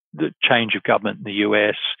 the change of government in the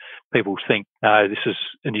US. People think, no, this is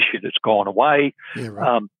an issue that's gone away. Yeah,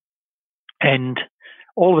 right. And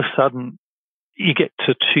all of a sudden, you get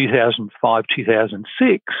to 2005,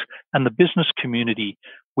 2006, and the business community,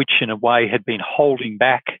 which in a way had been holding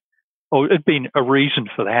back, or had been a reason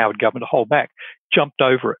for the Howard government to hold back, jumped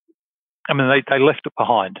over it. I mean, they left it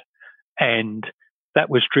behind. And that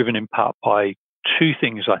was driven in part by two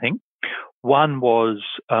things, I think. One was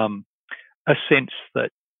a sense that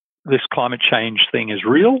this climate change thing is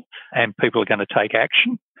real and people are going to take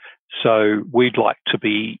action. So we'd like to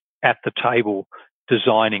be at the table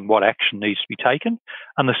designing what action needs to be taken.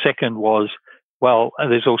 And the second was, well,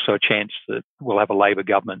 there's also a chance that we'll have a Labor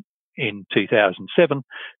government in 2007.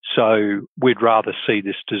 So we'd rather see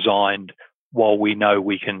this designed while we know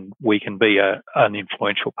we can be an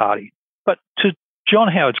influential party. But to John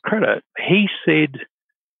Howard's credit, he said,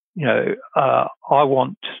 I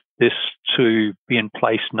want this to be in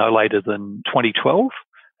place no later than 2012.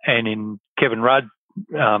 And in Kevin Rudd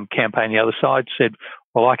campaign, the other side said,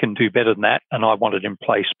 well, I can do better than that, and I want it in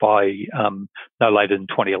place by no later than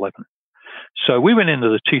 2011. So we went into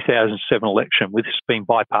the 2007 election with this being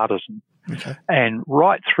bipartisan. Okay. And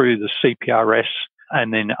right through the CPRS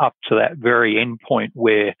and then up to that very end point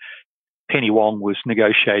where Penny Wong was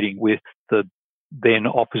negotiating with the then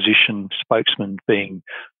opposition spokesman being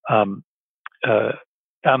Ian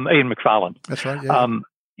Macfarlane. That's right, yeah.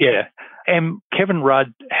 Yeah. And Kevin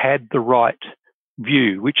Rudd had the right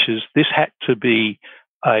view, which is this had to be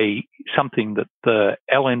something that the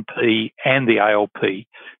LNP and the ALP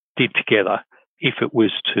did together if it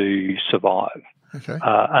was to survive. Okay.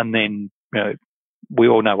 And then, we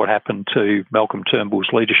all know what happened to Malcolm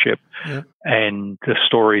Turnbull's leadership. Yeah. And the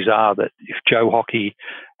stories are that if Joe Hockey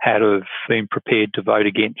had have been prepared to vote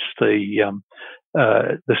against the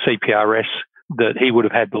CPRS, that he would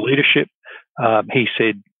have had the leadership. He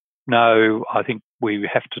said, no, I think we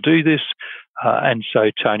have to do this. And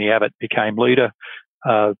so Tony Abbott became leader.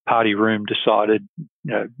 Party Room decided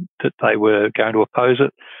that they were going to oppose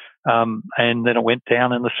it. And then it went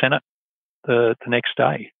down in the Senate the next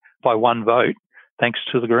day by one vote, thanks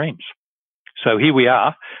to the Greens. So here we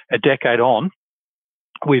are, a decade on.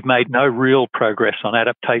 We've made no real progress on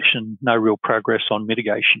adaptation, no real progress on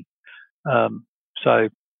mitigation. So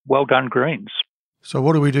well done, Greens. So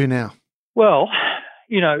what do we do now? Well,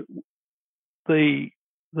 the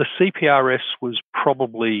CPRS was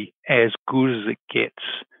probably as good as it gets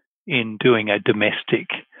in doing a domestic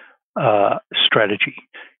strategy,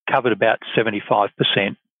 covered about 75%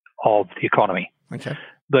 of the economy. Okay.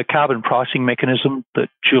 The carbon pricing mechanism that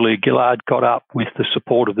Julia Gillard got up with the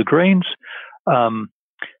support of the Greens and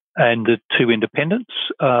the two independents,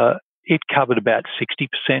 it covered about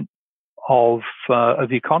 60% of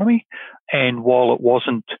the economy. And while it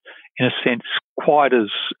wasn't, in a sense, quite as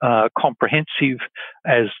comprehensive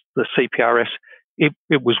as the CPRS, it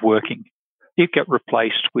was working. It got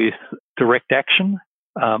replaced with direct action,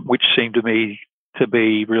 which seemed to me to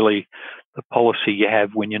be really the policy you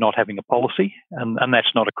have when you're not having a policy. And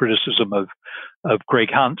that's not a criticism of Greg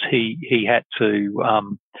Hunt. He had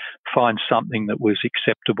to find something that was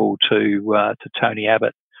acceptable to Tony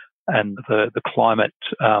Abbott and the climate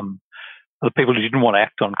the people who didn't want to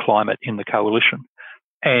act on climate in the coalition.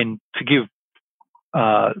 And to give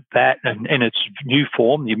that and in its new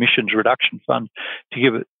form, the Emissions Reduction Fund, to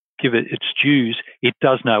give it its dues, it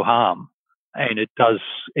does no harm, and it does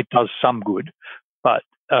some good, but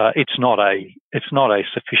it's not a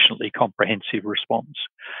sufficiently comprehensive response.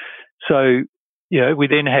 So, we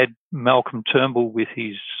then had Malcolm Turnbull with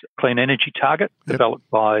his clean energy target developed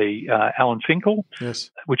by Alan Finkel,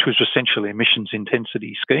 which was essentially an emissions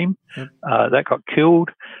intensity scheme. That got killed.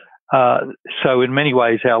 So in many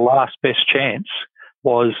ways, our last best chance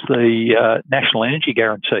was the National Energy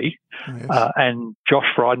Guarantee. And Josh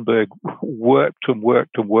Frydenberg worked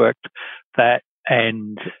that.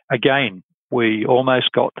 And again, we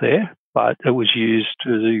almost got there, but it was used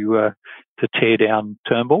to tear down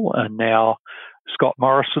Turnbull. And now Scott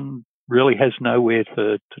Morrison really has nowhere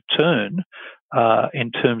to turn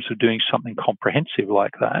in terms of doing something comprehensive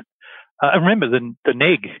like that. And remember, the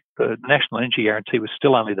NEG, the National Energy Guarantee, was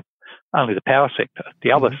still only the power sector.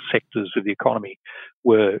 The other sectors of the economy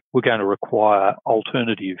were going to require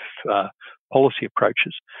alternative policy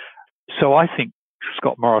approaches. So I think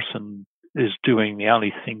Scott Morrison is doing the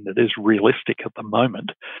only thing that is realistic at the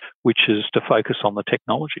moment, which is to focus on the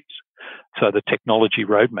technologies. So the technology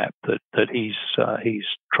roadmap that he's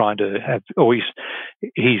trying to have, or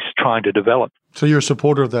he's trying to develop. So you're a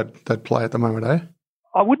supporter of that play at the moment, eh?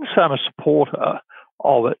 I wouldn't say I'm a supporter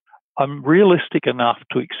of it. I'm realistic enough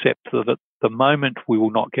to accept that at the moment we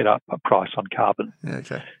will not get up a price on carbon.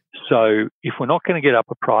 Okay. So if we're not going to get up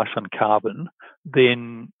a price on carbon,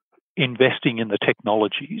 then investing in the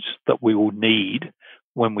technologies that we will need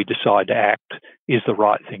when we decide to act is the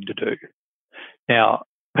right thing to do. Now,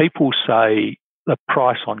 people say the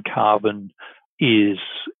price on carbon is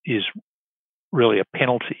really a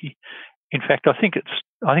penalty. In fact, I think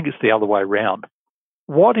it's the other way around.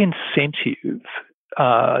 What incentive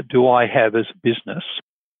do I have as a business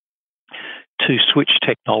to switch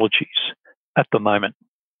technologies at the moment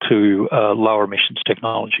to lower emissions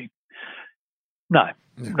technology? No,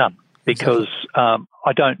 none, because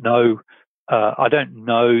I don't know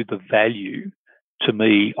the value to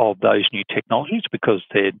me of those new technologies because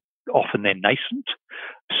they're nascent.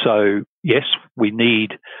 So yes, we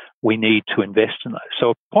need to invest in those.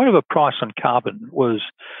 So a point of a price on carbon was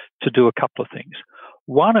to do a couple of things.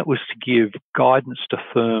 One, it was to give guidance to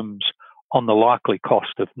firms on the likely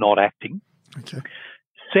cost of not acting. Okay.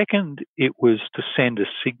 Second, it was to send a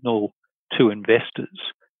signal to investors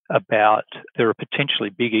about there are potentially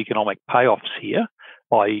big economic payoffs here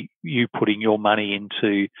by you putting your money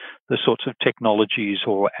into the sorts of technologies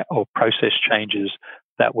or process changes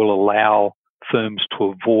that will allow firms to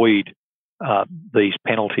avoid these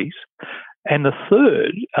penalties. And the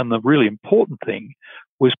third, and the really important thing,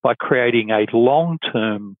 was by creating a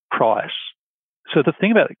long-term price. So the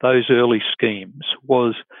thing about those early schemes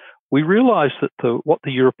was we realised that what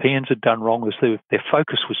the Europeans had done wrong was their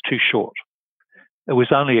focus was too short. It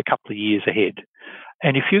was only a couple of years ahead.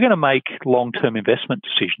 And if you're going to make long-term investment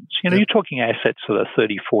decisions, you're talking assets that are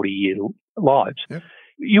 30, 40-year lives,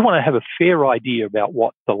 you want to have a fair idea about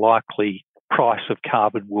what the likely price of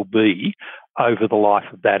carbon will be over the life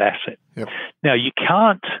of that asset. Now, you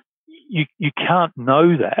can't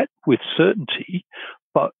know that with certainty,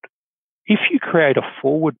 but if you create a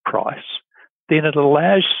forward price, then it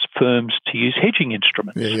allows firms to use hedging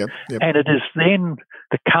instruments. And it is then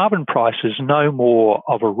the carbon price is no more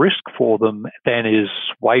of a risk for them than is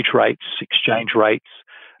wage rates, exchange rates,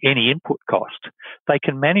 any input cost. They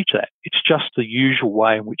can manage that. It's just the usual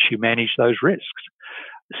way in which you manage those risks.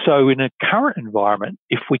 So in a current environment,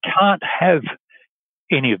 if we can't have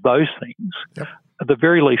any of those things, at the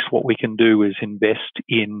very least what we can do is invest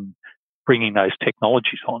in bringing those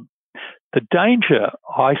technologies on. The danger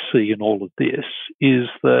I see in all of this is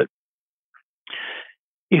that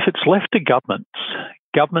if it's left to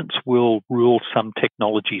governments will rule some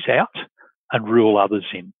technologies out and rule others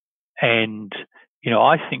in. And,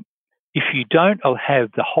 I think if you don't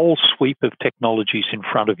have the whole sweep of technologies in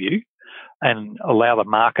front of you and allow the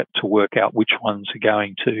market to work out which ones are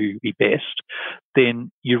going to be best,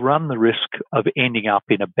 then you run the risk of ending up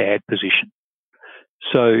in a bad position.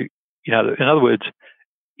 So, in other words,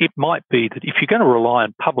 it might be that if you're going to rely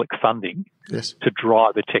on public funding to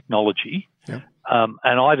drive a technology, and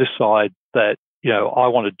I decide that, I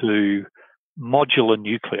want to do modular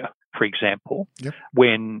nuclear, for example,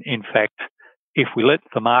 when in fact, if we let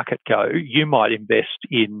the market go, you might invest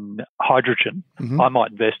in hydrogen, I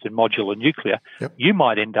might invest in modular nuclear, you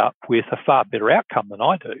might end up with a far better outcome than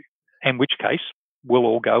I do, in which case we'll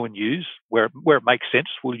all go and use, where it makes sense,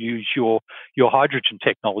 we'll use your hydrogen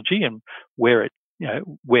technology, and where it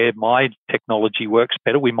where my technology works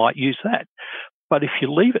better, we might use that. But if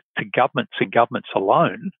you leave it to governments and governments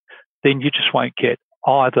alone, then you just won't get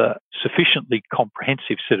either sufficiently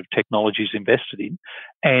comprehensive set of technologies invested in,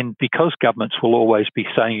 and because governments will always be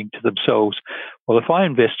saying to themselves, well, if I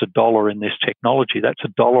invest $1 in this technology, that's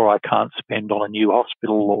 $1 I can't spend on a new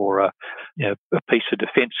hospital or a piece of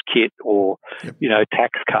defence kit or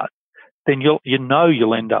tax cut, then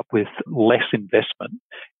you'll end up with less investment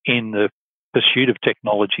in the pursuit of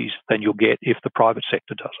technologies than you'll get if the private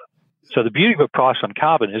sector does it. So the beauty of a price on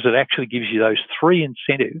carbon is it actually gives you those three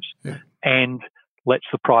incentives and lets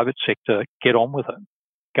the private sector get on with it.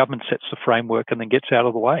 Government sets the framework and then gets out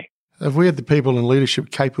of the way. Have we had the people in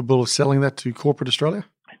leadership capable of selling that to corporate Australia?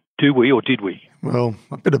 Do we or did we? Well,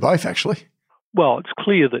 a bit of both, actually. Well, it's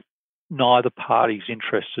clear that neither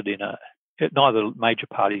major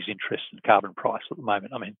party's interested in carbon price at the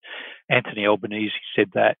moment. I mean, Anthony Albanese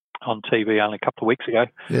said that on TV only a couple of weeks ago.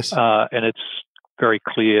 Yes. And it's very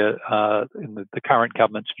clear in the current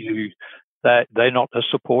government's view that they're not a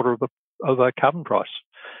supporter of a carbon price.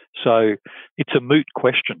 So it's a moot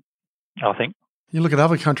question, I think. You look at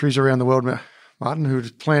other countries around the world, Martin, who are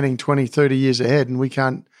planning 20, 30 years ahead, and we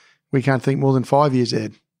can't think more than 5 years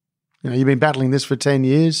ahead. You've been battling this for 10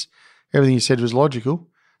 years. Everything you said was logical.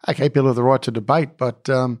 Okay, people have the right to debate, but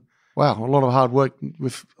a lot of hard work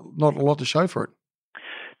with not a lot to show for it.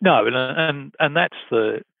 No, and that's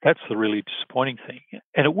the really disappointing thing.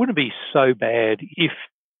 And it wouldn't be so bad if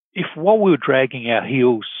while we were dragging our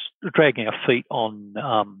feet on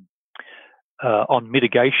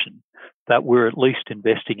mitigation, that we're at least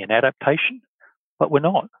investing in adaptation, but we're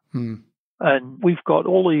not. And we've got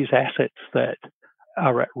all these assets that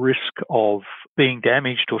are at risk of being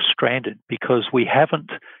damaged or stranded because we haven't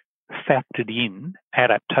factored in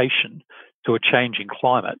adaptation to a changing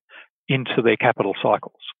climate into their capital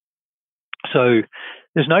cycles. So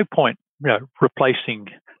there's no point, replacing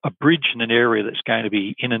a bridge in an area that's going to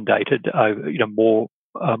be inundated over,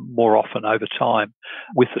 more often over time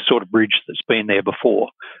with the sort of bridge that's been there before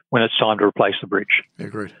when it's time to replace the bridge.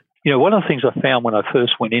 Agreed. One of the things I found when I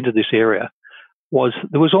first went into this area was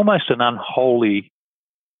there was almost an unholy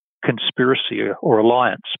conspiracy or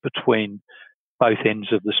alliance between both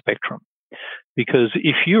ends of the spectrum. Because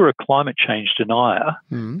if you're a climate change denier,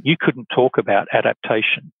 you couldn't talk about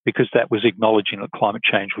adaptation because that was acknowledging that climate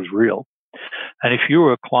change was real. And if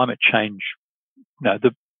you're a climate change,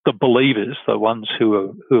 the believers, the ones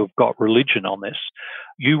who have got religion on this,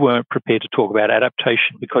 you weren't prepared to talk about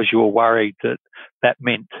adaptation because you were worried that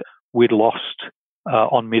meant we'd lost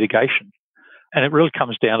on mitigation. And it really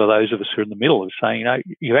comes down to those of us who are in the middle of saying,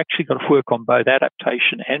 you've actually got to work on both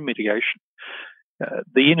adaptation and mitigation.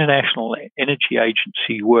 The International Energy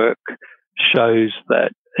Agency work shows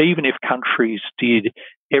that even if countries did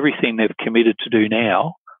everything they've committed to do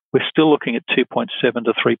now, we're still looking at 2.7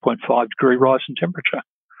 to 3.5 degree rise in temperature.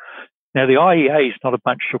 Now, the IEA is not a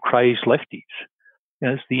bunch of crazed lefties.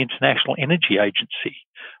 It's the International Energy Agency,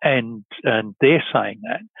 and they're saying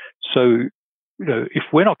that. So, if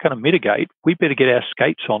we're not going to mitigate, we better get our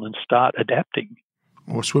skates on and start adapting.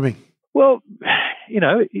 Or swimming. Well,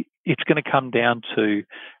 it's going to come down to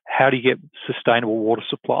how do you get sustainable water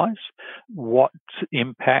supplies? What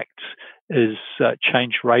impact is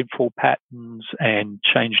changed rainfall patterns and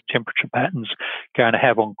changed temperature patterns going to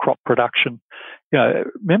have on crop production?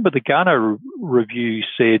 Remember the Garnaut review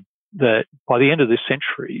said that by the end of this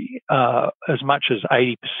century, as much as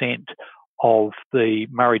 80% of the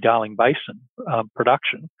Murray-Darling Basin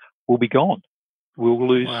production will be gone. We'll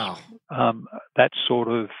lose that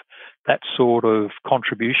sort of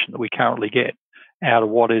contribution that we currently get out of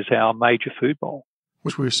what is our major food bowl.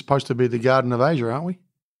 Which we're supposed to be the Garden of Asia, aren't we?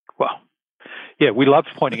 Well, yeah, we love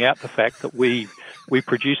pointing out the fact that we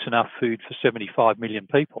produce enough food for 75 million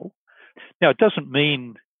people. Now, it doesn't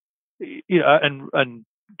mean, and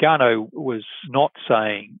Garnaut was not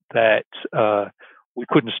saying that we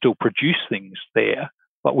couldn't still produce things there,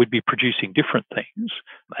 but we'd be producing different things,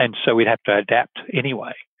 and so we'd have to adapt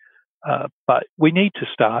anyway. But we need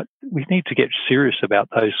to get serious about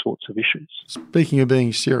those sorts of issues. Speaking of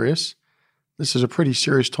being serious, this is a pretty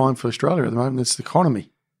serious time for Australia at the moment. It's the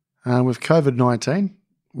economy. With COVID-19,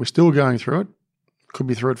 we're still going through it. Could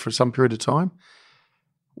be through it for some period of time.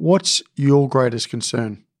 What's your greatest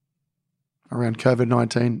concern around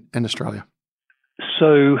COVID-19 and Australia?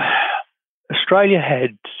 So Australia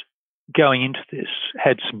going into this,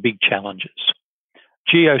 had some big challenges.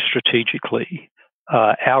 Geostrategically,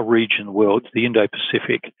 our region, the world, the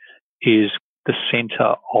Indo-Pacific, is the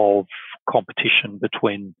centre of competition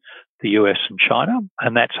between the US and China,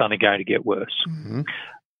 and that's only going to get worse. Mm-hmm.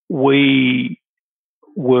 We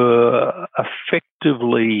were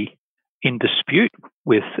effectively in dispute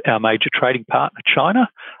with our major trading partner, China,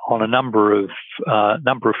 on a number of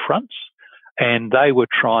fronts, and they were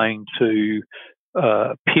trying to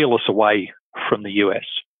peel us away from the US.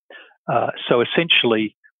 So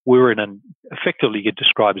essentially, we're in effectively you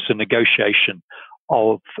describe as a negotiation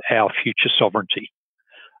of our future sovereignty.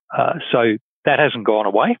 So that hasn't gone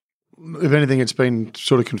away. If anything, it's been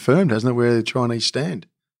sort of confirmed, hasn't it, where the Chinese stand?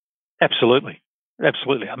 Absolutely.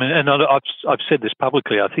 I mean, and I've said this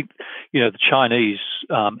publicly. I think, the Chinese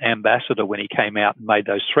ambassador, when he came out and made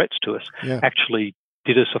those threats to us, actually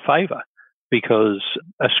did us a favour, because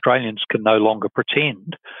Australians can no longer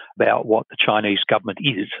pretend about what the Chinese government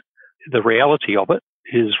is. The reality of it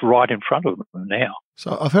is right in front of them now.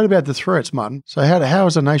 So I've heard about the threats, Martin. So how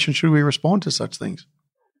as a nation should we respond to such things?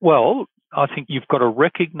 Well, I think you've got to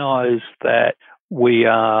recognise that we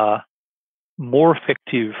are more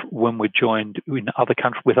effective when we're joined with other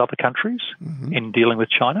countries in dealing with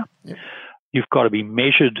China. Yep. You've got to be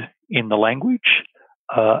measured in the language,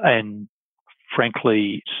 and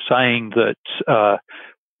frankly, saying that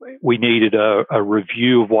we needed a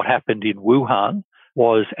review of what happened in Wuhan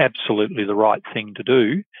was absolutely the right thing to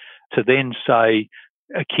do. To then say,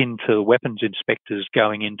 akin to weapons inspectors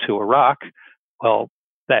going into Iraq, well,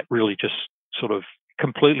 that really just sort of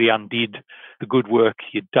completely undid the good work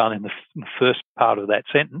you'd done in the first part of that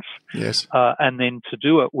sentence. Yes. And then to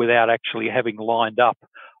do it without actually having lined up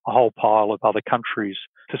a whole pile of other countries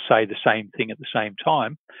to say the same thing at the same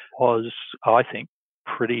time was, I think,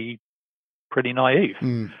 pretty naive.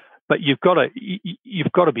 But you've got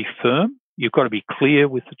to be firm. You've got to be clear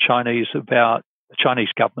with the Chinese about the Chinese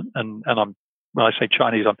government, and when I say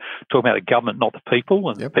Chinese, I'm talking about the government, not the people,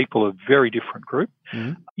 and the people are a very different group.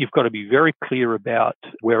 You've got to be very clear about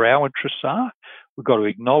where our interests are. We've got to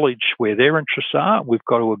acknowledge where their interests are. We've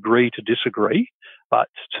got to agree to disagree, but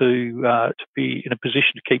to be in a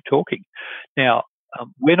position to keep talking. Now,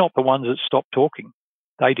 we're not the ones that stopped talking.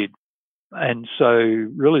 They did. And so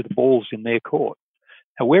really the ball's in their court.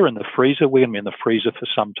 Now, we're in the freezer. We're going to be in the freezer for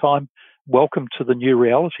some time. Welcome to the new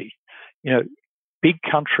reality. Big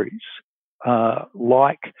countries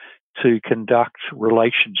like to conduct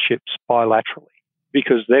relationships bilaterally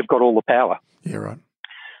because they've got all the power. Yeah, right.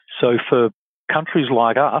 So for countries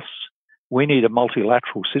like us, we need a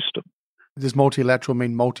multilateral system. Does multilateral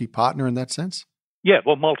mean multi-partner in that sense? Yeah,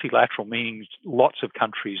 well, multilateral means lots of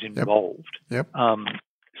countries involved. Yep.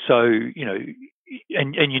 So, and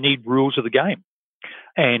you need rules of the game.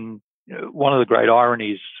 And one of the great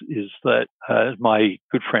ironies is that, as my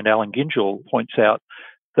good friend Alan Gingell points out,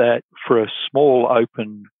 that for a small,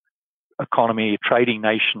 open economy, trading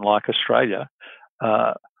nation like Australia,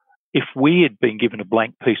 if we had been given a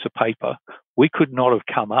blank piece of paper, we could not have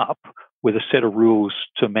come up with a set of rules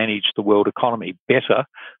to manage the world economy better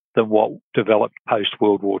than what developed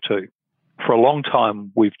post-World War II. For a long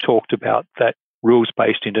time, we've talked about that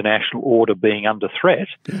rules-based international order being under threat.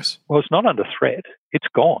 Yes. Well, it's not under threat. It's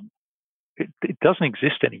gone. It doesn't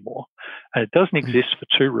exist anymore. And it doesn't exist for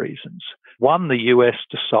two reasons. One, the US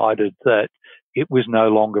decided that it was no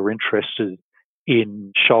longer interested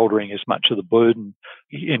in shouldering as much of the burden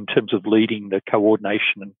in terms of leading the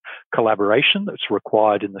coordination and collaboration that's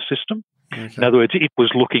required in the system. Okay. In other words, it was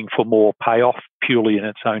looking for more payoff purely in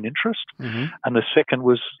its own interest. Mm-hmm. And the second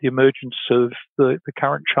was the emergence of the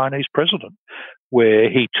current Chinese president, where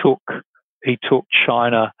he took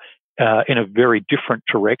China in a very different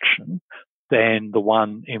direction than the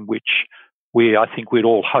one in which I think we'd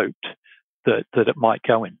all hoped that it might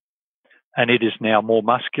go in. And it is now more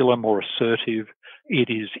muscular, more assertive. It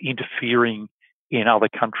is interfering in other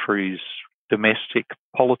countries' domestic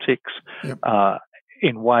politics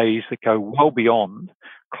in ways that go well beyond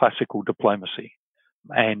classical diplomacy.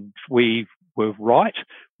 And we were right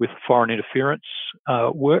with foreign interference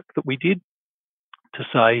work that we did to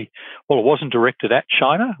say, well, it wasn't directed at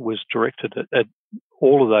China, it was directed at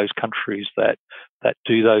all of those countries that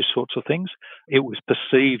do those sorts of things. It was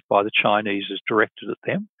perceived by the Chinese as directed at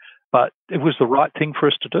them, but it was the right thing for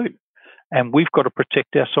us to do. And we've got to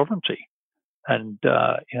protect our sovereignty. And,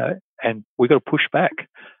 and we've got to push back.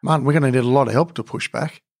 Martin, we're going to need a lot of help to push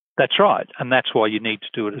back. That's right. And that's why you need to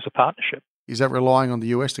do it as a partnership. Is that relying on the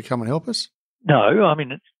US to come and help us? No, I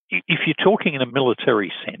mean, if you're talking in a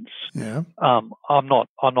military sense, I'm not,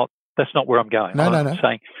 that's not where I'm going. I'm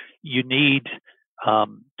saying you need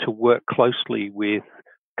to work closely with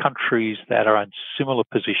countries that are in similar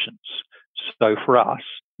positions. So for us,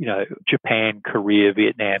 Japan, Korea,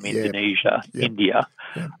 Vietnam, Indonesia, India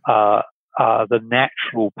are the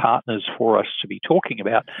natural partners for us to be talking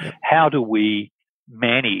about. How do we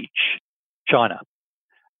manage China?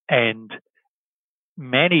 And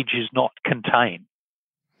manage is not contain,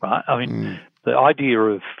 right? I mean, the idea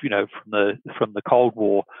of, from the Cold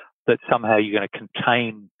War that somehow you're going to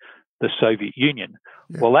contain the Soviet Union,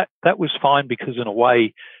 well, that was fine because in a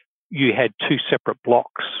way you had two separate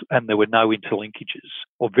blocks and there were no interlinkages,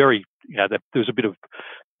 or very, there was a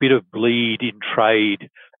bit of bleed in trade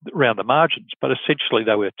around the margins, but essentially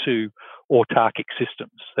they were two autarkic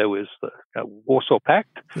systems. There was the Warsaw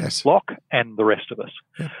Pact bloc and the rest of us.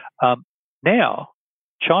 Yep. Now,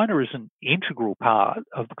 China is an integral part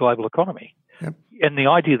of the global economy. Yep. And the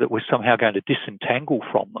idea that we're somehow going to disentangle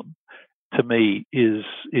from them, to me, is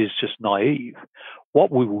just naive. What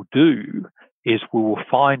we will do is we will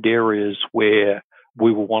find areas where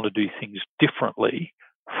we will want to do things differently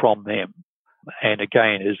from them. And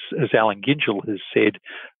again, as Alan Gingell has said,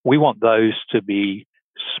 we want those to be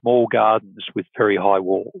small gardens with very high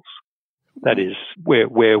walls. That is where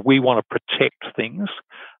we want to protect things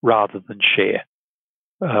rather than share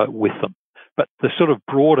with them. But the sort of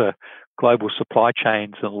broader global supply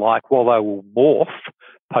chains and while they will morph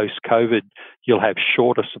post-COVID, you'll have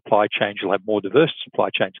shorter supply chains, you'll have more diverse supply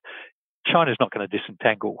chains. China's not going to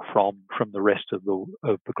disentangle from the rest of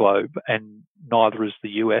the globe, and neither is the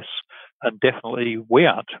US, and definitely we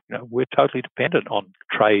aren't. We're totally dependent on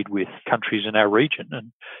trade with countries in our region,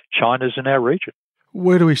 and China's in our region.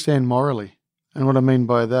 Where do we stand morally? And what I mean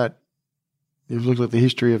by that, you've looked at the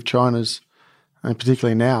history of China's, and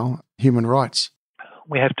particularly now, human rights.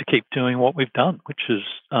 We have to keep doing what we've done, which is,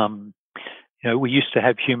 we used to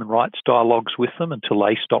have human rights dialogues with them until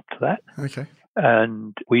they stopped that. Okay.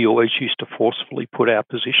 And we always used to forcefully put our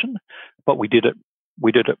position, but we did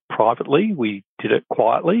it privately, we did it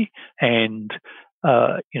quietly, and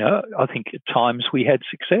I think at times we had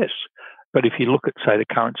success. But if you look at, say, the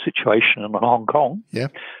current situation in Hong Kong,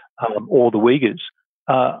 or the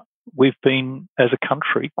Uyghurs, we've been, as a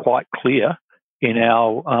country, quite clear in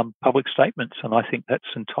our public statements, and I think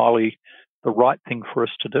that's entirely the right thing for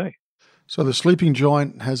us to do. So the sleeping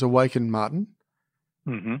giant has awakened, Martin.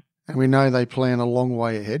 Mm-hmm. And we know they plan a long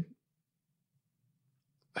way ahead.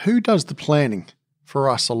 Who does the planning for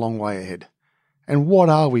us a long way ahead? And what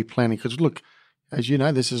are we planning? Because look, as you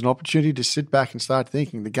know, this is an opportunity to sit back and start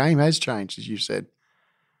thinking. The game has changed, as you said.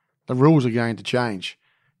 The rules are going to change.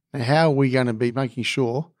 Now, how are we going to be making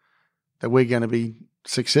sure that we're going to be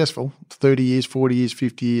successful 30 years, 40 years,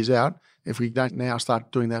 50 years out if we don't now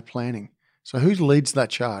start doing that planning? So who leads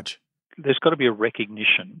that charge? There's got to be a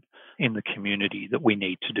recognition in the community that we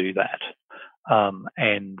need to do that,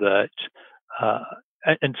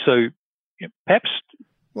 so perhaps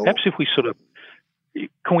if we sort of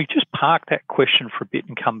can we just park that question for a bit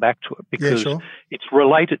and come back to it, because it's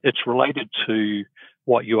related to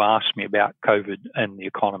what you asked me about COVID and the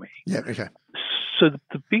economy. Yeah, okay. So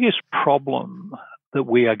the biggest problem that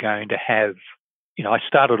we are going to have, I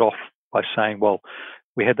started off by saying, well,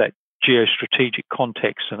 we had that geostrategic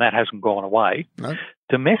context and that hasn't gone away. No.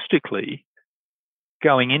 Domestically,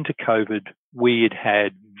 going into COVID, we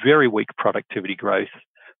had very weak productivity growth,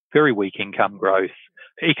 very weak income growth.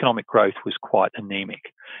 Economic growth was quite anemic.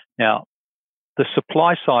 Now, the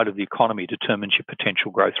supply side of the economy determines your potential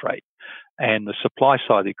growth rate, and the supply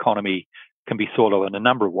side of the economy can be thought of in a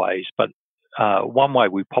number of ways, but one way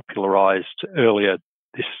we popularized earlier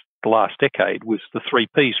the last decade was the 3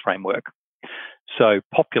 Ps framework. So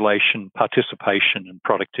population, participation, and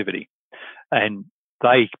productivity. And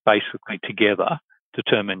they basically together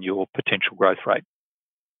determine your potential growth rate.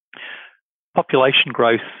 Population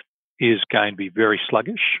growth is going to be very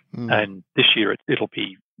sluggish, and this year it'll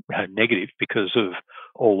be negative because of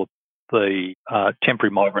all of the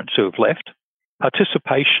temporary migrants who have left.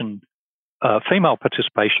 Participation, female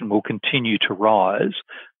participation will continue to rise,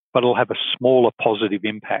 but it'll have a smaller positive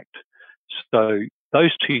impact. So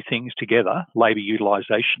those two things together, labour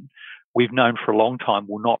utilisation, we've known for a long time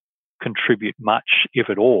will not contribute much, if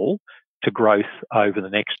at all, to growth over the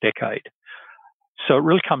next decade. So it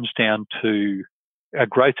really comes down to our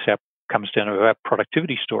growth comes down to our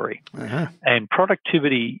productivity story. Uh-huh. And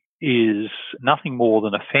productivity is nothing more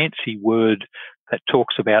than a fancy word that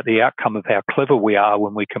talks about the outcome of how clever we are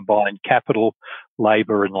when we combine capital,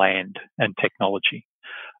 labour and land and technology.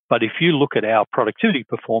 But if you look at our productivity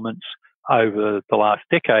performance over the last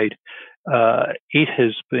decade, it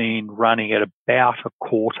has been running at about a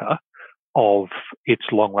quarter of its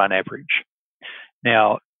long-run average.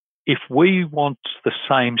 Now, if we want the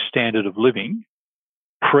same standard of living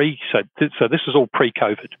so this is all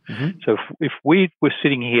pre-COVID. Mm-hmm. So if we were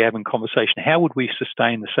sitting here having a conversation, how would we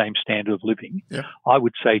sustain the same standard of living? Yeah. I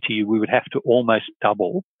would say to you, we would have to almost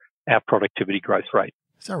double our productivity growth rate.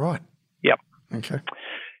 Is that right? Yep. Okay.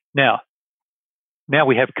 Now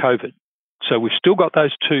we have COVID. So we've still got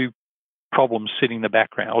those two problems sitting in the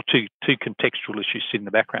background, or two contextual issues sitting in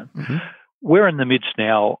the background. Mm-hmm. We're in the midst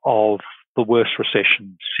now of the worst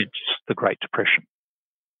recession since the Great Depression.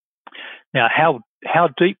 Now, how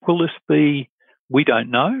deep will this be? We don't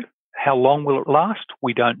know. How long will it last?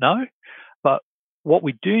 We don't know. But what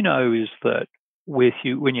we do know is that when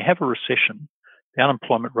you have a recession, the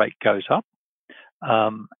unemployment rate goes up.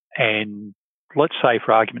 And let's say,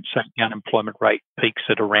 for argument's sake, the unemployment rate peaks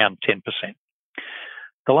at around 10%.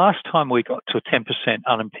 The last time we got to a 10%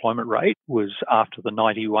 unemployment rate was after the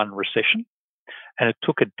 91 recession, and it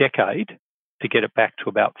took a decade to get it back to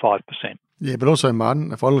about 5%. Yeah, but also,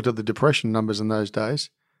 Martin, if I looked at the depression numbers in those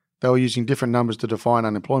days, they were using different numbers to define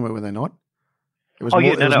unemployment, were they not? It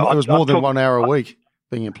was more than 1 hour a week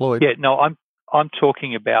being employed. Yeah, no, I'm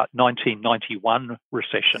talking about 1991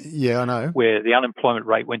 recession. Yeah, I know. Where the unemployment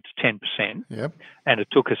rate went to 10%. Yep. And it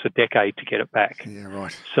took us a decade to get it back. Yeah,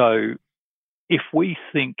 right. So if we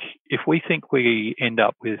think we end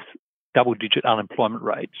up with double-digit unemployment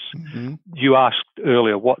rates, mm-hmm. You asked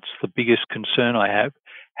earlier, what's the biggest concern I have?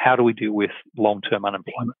 How do we deal with long-term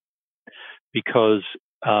unemployment? Because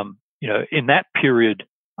in that period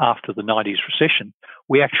after the 90s recession,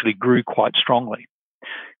 we actually grew quite strongly.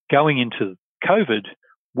 Going into COVID,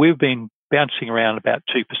 we've been bouncing around about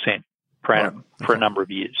 2% per annum for a number of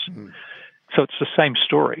years. Mm-hmm. So it's the same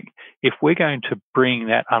story. If we're going to bring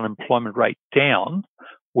that unemployment rate down,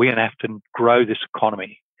 we're going to have to grow this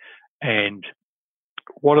economy. And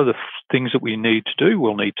what are the things that we need to do?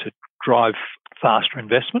 We'll need to drive faster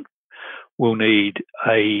investment. We'll need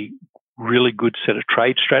a really good set of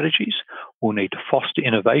trade strategies. We'll need to foster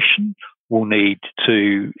innovation. We'll need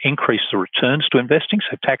to increase the returns to investing,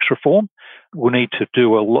 so tax reform. We'll need to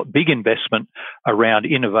do a big investment around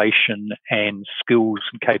innovation and skills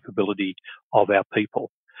and capability of our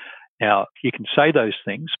people. Now, you can say those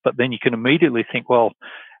things, but then you can immediately think, well,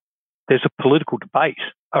 there's a political debate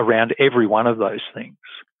around every one of those things.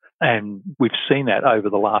 And we've seen that over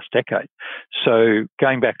the last decade. So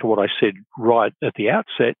going back to what I said right at the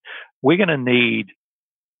outset, we're going to need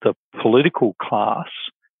the political class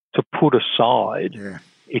to put aside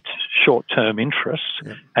its short-term interests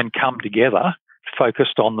and come together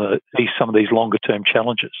focused on some of these longer-term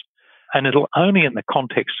challenges. And it'll only in the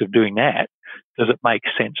context of doing that does it make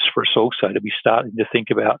sense for us also to be starting to think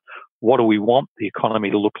about what do we want the economy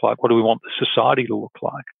to look like? What do we want the society to look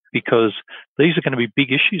like? Because these are going to be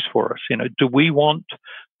big issues for us. Do we want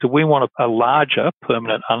a larger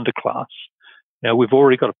permanent underclass? Now, we've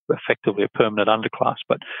already got effectively a permanent underclass,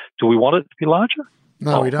 but do we want it to be larger?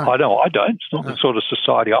 No, we don't. I don't. It's not the sort of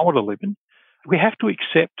society I want to live in. We have to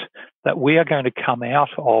accept that we are going to come out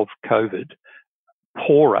of COVID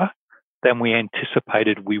poorer than we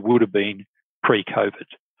anticipated we would have been pre-COVID.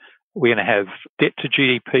 We're going to have debt to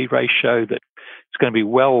GDP ratio that it's going to be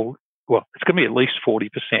it's going to be at least 40%,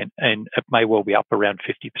 and it may well be up around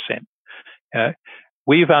 50%.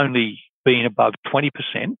 We've only been above 20%.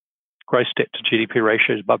 Gross debt to GDP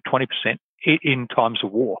ratio is above 20% in times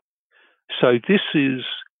of war. So this is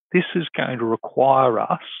going to require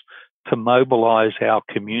us to mobilise our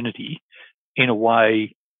community in a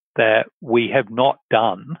way that we have not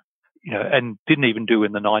done, and didn't even do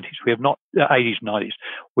in the 90s. We have not 80s, 90s.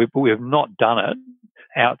 We have not done it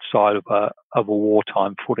outside of a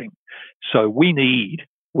wartime footing. So we need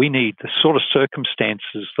the sort of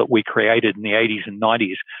circumstances that we created in the 80s and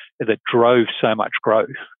 90s that drove so much growth,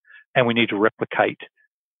 and we need to replicate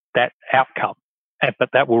that outcome. But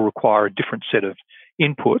that will require a different set of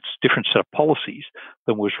inputs, different set of policies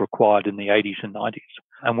than was required in the 80s and 90s.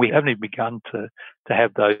 And we haven't even begun to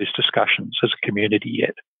have those discussions as a community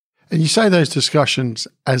yet. And you say those discussions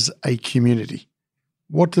as a community.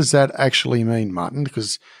 What does that actually mean, Martin?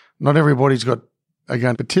 Because not everybody's are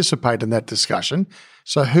going to participate in that discussion.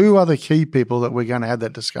 So who are the key people that we're going to have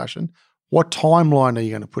that discussion? What timeline are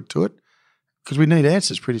you going to put to it? Because we need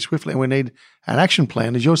answers pretty swiftly, and we need an action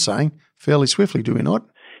plan, as you're saying, fairly swiftly, do we not?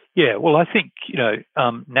 Yeah, well, I think,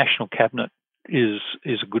 National Cabinet is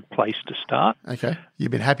a good place to start. Okay.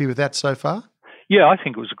 You've been happy with that so far? Yeah, I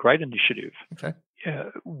think it was a great initiative. Okay.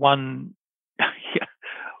 One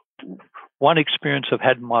experience I've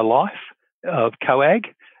had in my life of COAG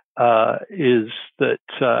is that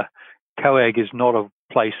COAG is not a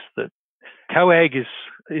place that... COAG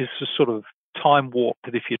is a sort of time warp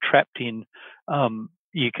that if you're trapped in,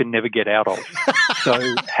 you can never get out of.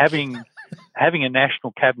 So having a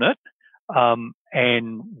national cabinet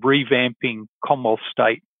and revamping Commonwealth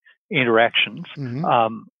state interactions, in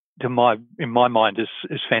my mind,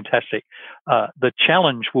 is fantastic. The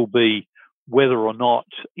challenge will be whether or not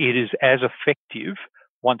it is as effective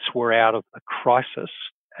once we're out of the crisis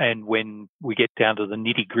and when we get down to the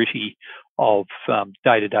nitty-gritty of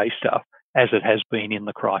day-to-day stuff, as it has been in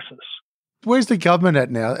the crisis. Where's the government at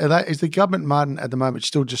now? Is the government, Martin, at the moment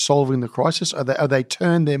still just solving the crisis? Are they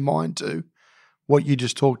turned their mind to what you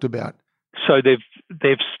just talked about? So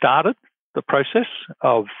they've started the process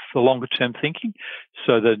of the longer-term thinking.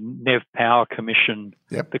 So the Nev Power Commission,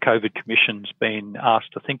 the COVID Commission's been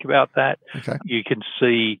asked to think about that. Okay. You can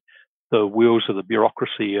see the wheels of the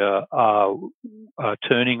bureaucracy are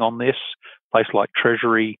turning on this. A place like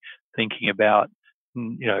Treasury thinking about,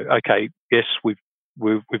 okay, yes, we've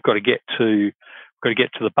got to get to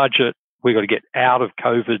the budget. We've got to get out of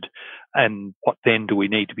COVID, and what then do we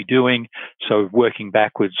need to be doing? So working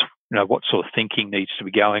backwards, what sort of thinking needs to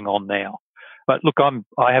be going on now? But look,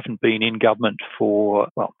 I haven't been in government for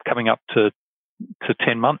coming up to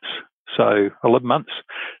 10 months, so 11 months.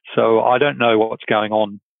 So I don't know what's going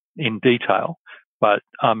on in detail, but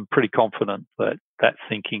I'm pretty confident that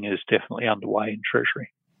thinking is definitely underway in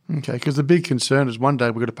Treasury. Okay, because the big concern is one day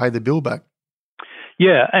we're going to pay the bill back.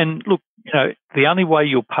 Yeah, and look, the only way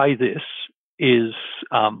you'll pay this is,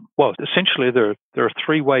 essentially there are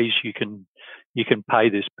three ways you can pay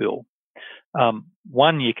this bill.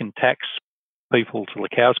 One, you can tax people till the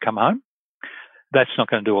cows come home. That's not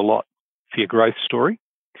going to do a lot for your growth story.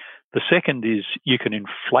 The second is you can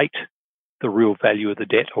inflate the real value of the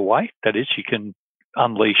debt away. That is, you can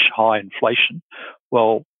unleash high inflation.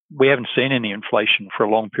 Well, we haven't seen any inflation for a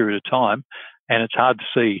long period of time, and it's hard to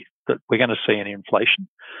see that we're going to see any inflation.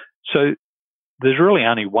 So there's really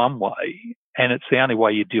only one way, and it's the only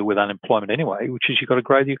way you deal with unemployment anyway, which is you've got to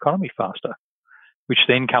grow the economy faster, which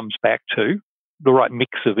then comes back to the right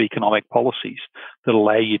mix of economic policies that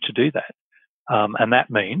allow you to do that. And that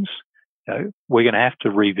means we're going to have to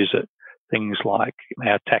revisit things like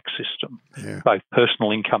our tax system, both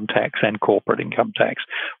personal income tax and corporate income tax.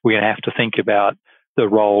 We're going to have to think about the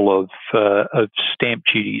role of stamp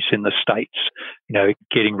duties in the states,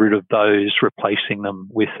 getting rid of those, replacing them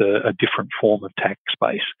with a different form of tax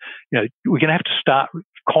base. We're going to have to start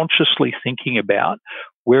consciously thinking about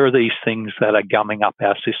where are these things that are gumming up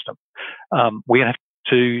our system. We're going to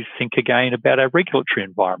have to think again about our regulatory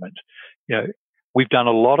environment. We've done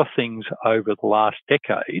a lot of things over the last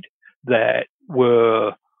decade that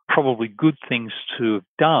were probably good things to have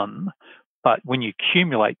done, but when you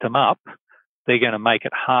accumulate them up, they're going to make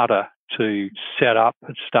it harder to set up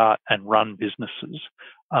and start and run businesses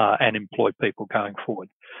and employ people going forward.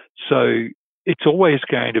 So it's always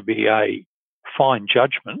going to be a fine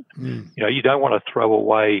judgment. You don't want to throw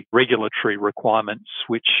away regulatory requirements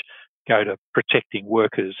which go to protecting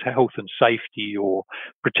workers' health and safety, or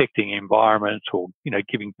protecting the environment, or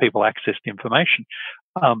giving people access to information.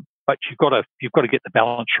 But you've got to get the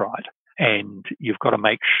balance right, and you've got to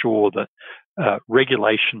make sure that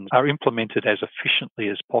regulations are implemented as efficiently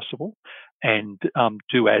as possible and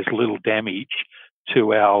do as little damage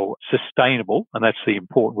to our sustainable, and that's the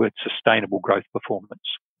important word, sustainable growth performance.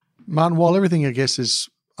 Martin, while everything, I guess, is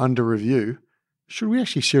under review, should we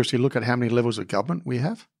actually seriously look at how many levels of government we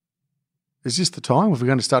have? Is this the time if we're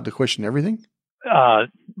going to start to question everything?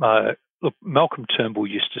 Look, Malcolm Turnbull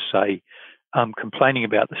used to say, complaining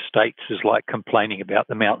about the states is like complaining about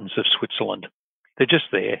the mountains of Switzerland. They're just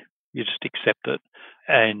there. You just accept it.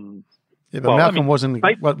 And Malcolm wasn't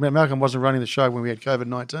running the show when we had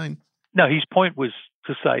COVID-19. No, his point was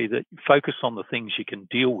to say that focus on the things you can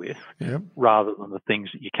deal with rather than the things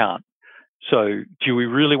that you can't. So do we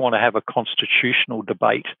really want to have a constitutional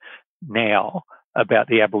debate now about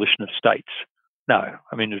the abolition of states? No,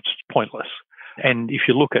 it's pointless. And if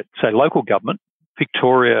you look at, say, local government,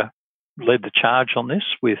 Victoria led the charge on this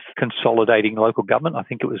with consolidating local government. I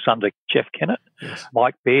think it was under Jeff Kennett. Yes.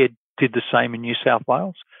 Mike Baird did the same in New South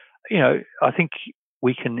Wales. I think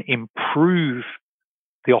we can improve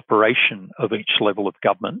the operation of each level of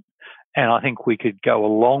government, and I think we could go a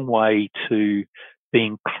long way to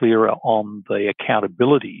being clearer on the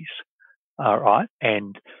accountabilities,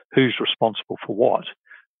 and who's responsible for what.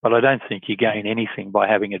 But I don't think you gain anything by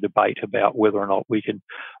having a debate about whether or not we can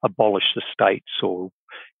abolish the states, or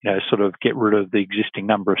sort of get rid of the existing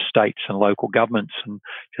number of states and local governments and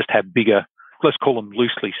just have bigger, let's call them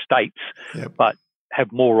loosely states, but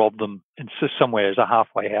have more of them, and so somewhere as a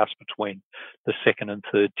halfway house between the second and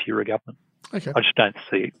third tier of government. Okay. I just don't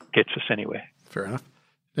see it gets us anywhere. Fair enough.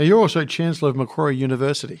 Now, you're also Chancellor of Macquarie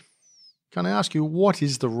University. Can I ask you, what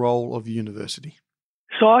is the role of university?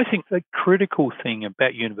 So I think the critical thing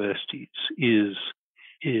about universities is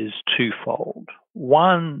twofold.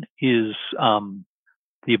 One is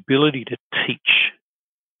the ability to teach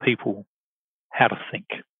people how to think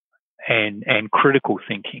and critical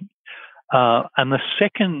thinking. And the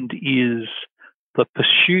second is the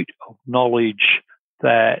pursuit of knowledge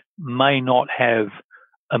that may not have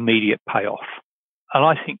immediate payoff. And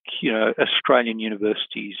I think, Australian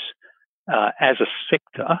universities as a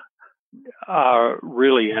sector are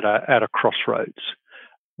really at a crossroads.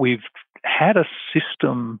 We've had a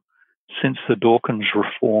system since the Dawkins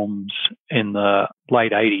reforms in the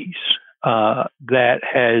late 80s that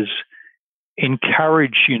has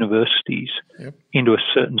encouraged universities into a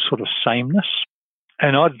certain sort of sameness.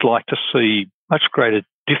 And I'd like to see much greater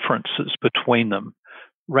differences between them,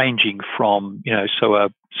 ranging from,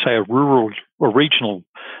 a rural or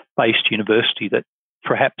regional-based university that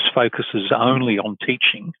perhaps focuses only on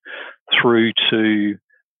teaching through to,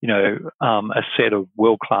 a set of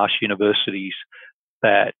world-class universities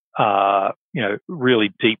that are,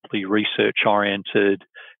 really deeply research-oriented,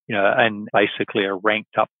 and basically are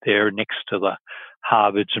ranked up there next to the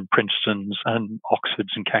Harvards and Princetons and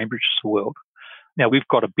Oxfords and Cambridges of the world. Now, we've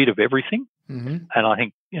got a bit of everything, and I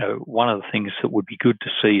think, one of the things that would be good to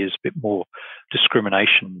see is a bit more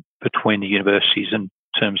discrimination between the universities in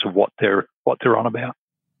terms of what they're on about.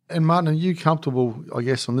 And Martin, are you comfortable, I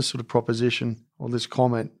guess, on this sort of proposition or this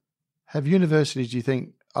comment? Have universities, do you think,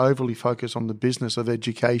 overly focus on the business of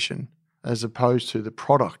education as opposed to the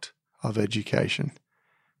product of education?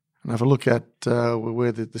 And have a look at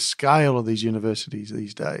where the scale of these universities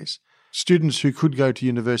these days. Students who could go to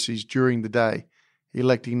universities during the day,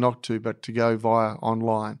 electing not to, but to go via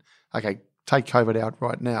online. Okay, take COVID out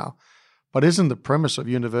right now. But isn't the premise of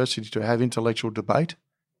university to have intellectual debate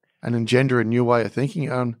and engender a new way of thinking?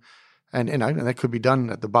 And that could be done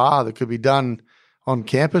at the bar, that could be done on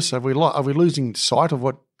campus. Are we losing sight of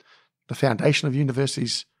what the foundation of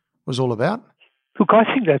universities was all about? Look, I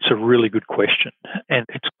think that's a really good question, and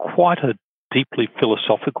it's quite a deeply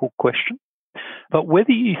philosophical question. But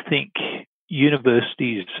whether you think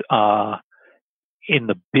universities are in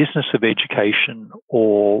the business of education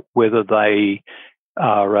or whether they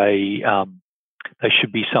are they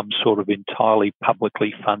should be some sort of entirely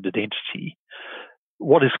publicly funded entity,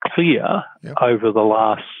 what is clear over the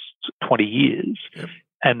last 20 years,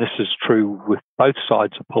 and this is true with both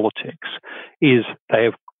sides of politics, is they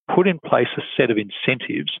have put in place a set of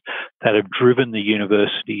incentives that have driven the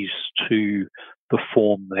universities to the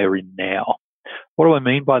form they're in now. What do I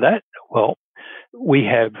mean by that? Well, we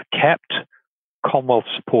have capped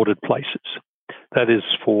Commonwealth-supported places. That is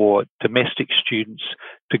for domestic students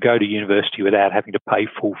to go to university without having to pay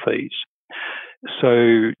full fees.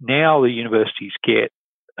 So now the universities get,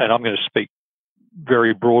 and I'm going to speak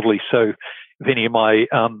very broadly, so if any of my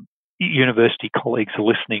university colleagues are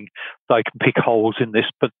listening, they can pick holes in this,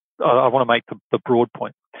 but I want to make the broad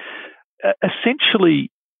point.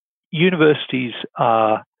 Essentially, universities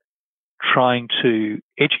are trying to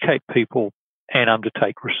educate people and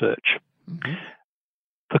undertake research. Mm-hmm.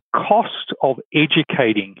 The cost of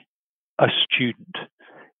educating a student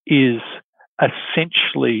is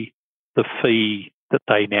essentially the fee that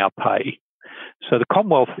they now pay. So the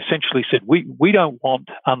Commonwealth essentially said, we don't want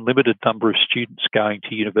unlimited number of students going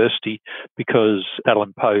to university because that'll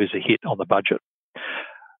impose a hit on the budget.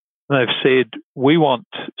 And they've said, we want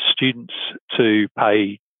students to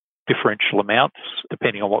pay differential amounts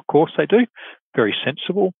depending on what course they do. Very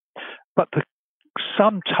sensible. But the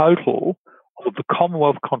sum total of the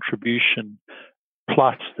Commonwealth contribution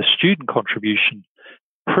plus the student contribution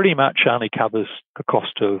pretty much only covers the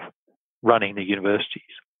cost of running the universities.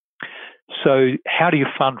 So how do you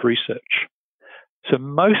fund research? So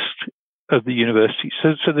most of the universities,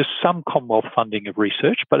 so there's some Commonwealth funding of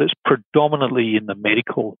research, but it's predominantly in the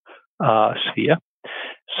medical sphere.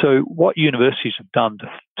 So what universities have done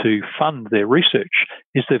to fund their research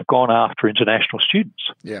is they've gone after international students.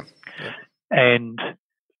 Yeah. And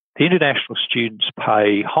the international students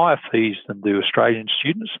pay higher fees than do Australian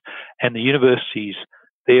students, and the universities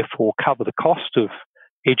therefore cover the cost of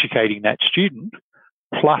educating that student,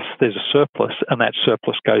 plus there's a surplus, and that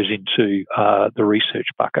surplus goes into the research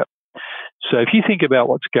bucket. So if you think about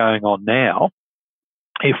what's going on now,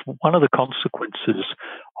 if one of the consequences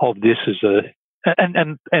of this is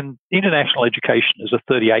and international education is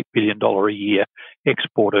a $38 billion a year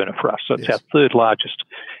export earner for us. So it's our third largest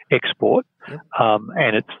export,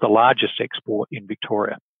 and it's the largest export in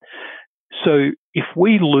Victoria. So if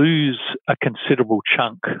we lose a considerable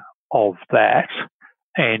chunk of that,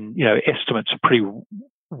 and estimates are pretty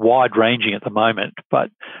wide-ranging at the moment, but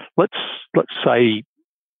let's say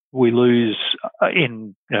we lose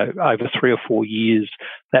in over 3 or 4 years,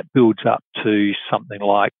 that builds up to something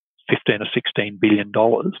like $15 or $16 billion.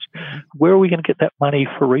 Where are we going to get that money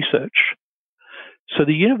for research? So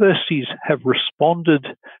the universities have responded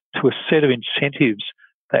to a set of incentives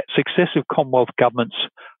that successive Commonwealth governments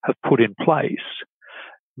have put in place,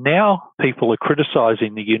 now people are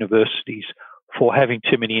criticising the universities for having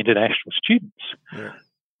too many international students. Yeah.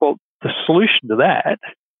 Well, the solution to that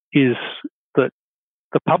is that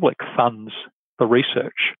the public funds the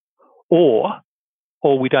research, or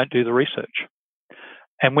we don't do the research.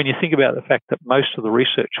 And when you think about the fact that most of the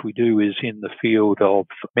research we do is in the field of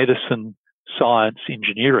medicine, science,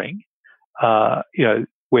 engineering,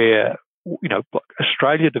 where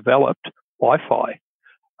Australia developed Wi-Fi,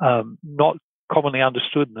 not commonly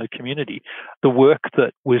understood in the community. The work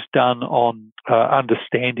that was done on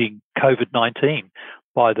understanding COVID-19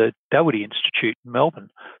 by the Doherty Institute in Melbourne,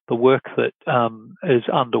 the work that is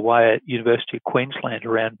underway at University of Queensland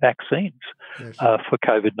around vaccines for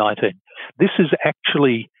COVID-19. This is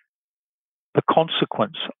actually the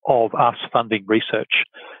consequence of us funding research.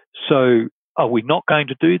 So are we not going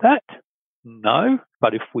to do that? No,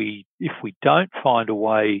 but if we don't find a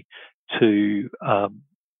way to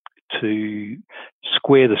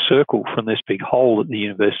square the circle from this big hole that the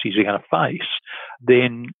universities are going to face,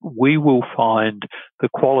 then we will find the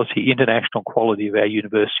international quality of our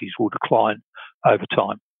universities will decline over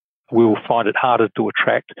time. We will find it harder to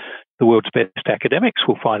attract the world's best academics.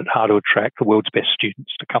 We'll find it harder to attract the world's best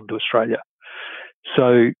students to come to Australia.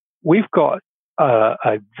 So we've got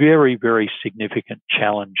a very, very significant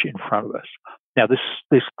challenge in front of us. Now,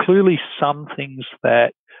 there's clearly some things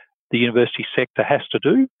that the university sector has to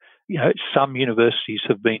do. Some universities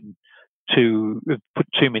have put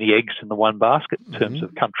too many eggs in the one basket in terms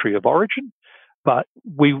of country of origin, but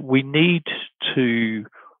we need to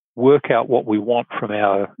work out what we want from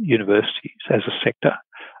our universities as a sector,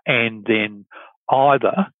 and then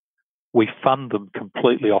either we fund them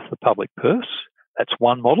completely off the public purse, that's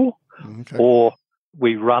one model, or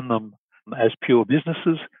we run them as pure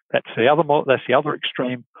businesses, that's the other model, that's the other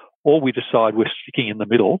extreme, or we decide we're sticking in the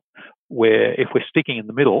middle, where if we're sticking in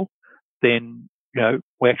the middle, then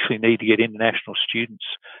we actually need to get international students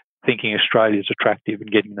thinking Australia is attractive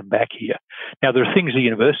and getting them back here. Now, there are things the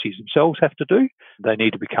universities themselves have to do. They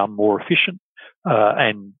need to become more efficient,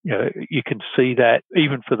 and you can see that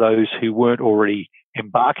even for those who weren't already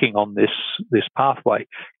embarking on this pathway,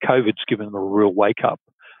 COVID's given them a real wake up.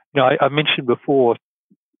 I mentioned before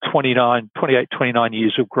 28, 29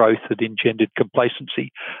 years of growth that engendered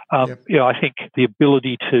complacency. I think the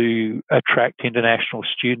ability to attract international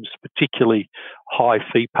students, particularly high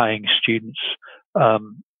fee-paying students,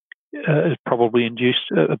 has probably induced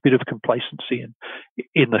a bit of complacency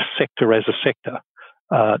in the sector as a sector,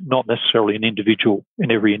 not necessarily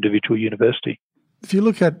in every individual university. If you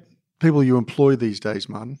look at people you employ these days,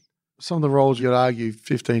 Martin, some of the roles you'd argue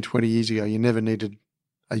 15, 20 years ago, you never needed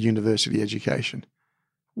a university education.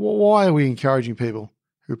 Why are we encouraging people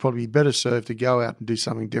who would probably be better served to go out and do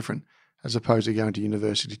something different as opposed to going to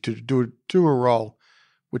university to do a role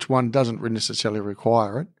which one doesn't necessarily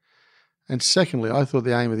require it? And secondly, I thought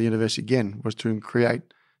the aim of the university, again, was to create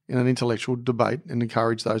an intellectual debate and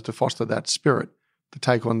encourage those to foster that spirit to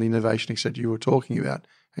take on the innovation, etc. you were talking about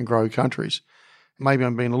and grow countries. Maybe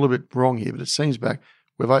I'm being a little bit wrong here, but it seems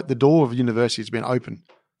the door of university has been open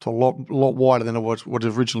to a lot wider than it was what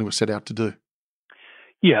it originally was set out to do.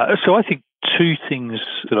 Yeah, so I think two things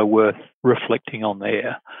that are worth reflecting on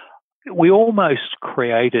there. We almost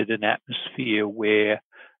created an atmosphere where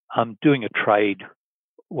doing a trade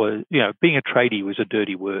was, being a tradie was a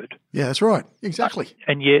dirty word. Yeah, that's right. Exactly.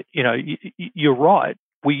 And yet, you're right.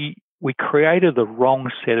 We created the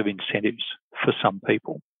wrong set of incentives for some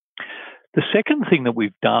people. The second thing that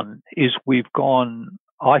we've done is we've gone,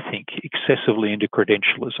 I think, excessively into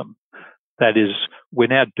credentialism. That is, we're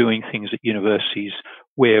now doing things at universities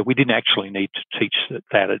where we didn't actually need to teach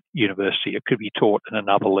that at university. It could be taught at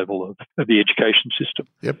another level of the education system.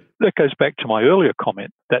 Yep. That goes back to my earlier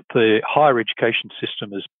comment that the higher education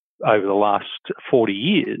system has, over the last 40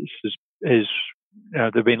 years,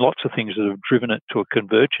 there have been lots of things that have driven it to a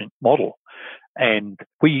convergent model. And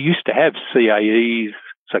we used to have CAEs,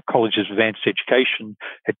 so colleges of advanced education,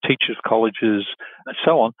 had teachers' colleges, and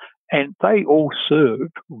so on. And they all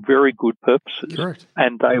served very good purposes. Correct.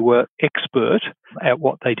 And they were expert at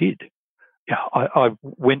what they did. Yeah, I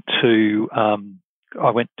went to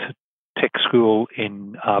tech school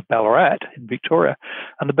in Ballarat in Victoria,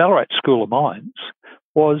 and the Ballarat School of Mines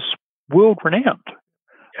was world renowned.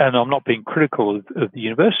 And I'm not being critical of the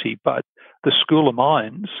university, but the School of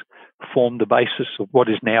Mines formed the basis of what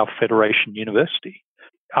is now Federation University.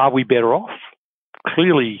 Are we better off?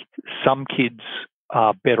 Clearly, some kids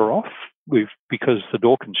are better off because the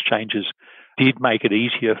Dawkins changes did make it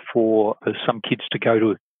easier for some kids to go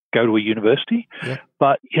to a university. Yeah.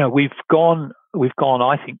 But we've gone we've gone,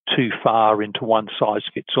 I think, too far into one size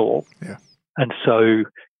fits all. Yeah. And so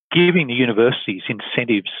giving the universities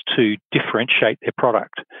incentives to differentiate their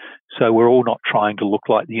product, so we're all not trying to look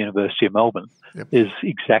like the University of Melbourne, is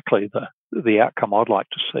exactly the outcome I'd like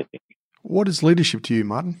to see. What is leadership to you,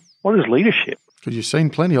 Martin? What is leadership? Because you've seen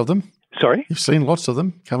plenty of them. Sorry? You've seen lots of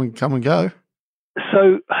them come and go.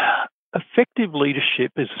 So effective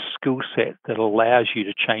leadership is a skill set that allows you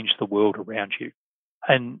to change the world around you.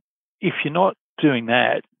 And if you're not doing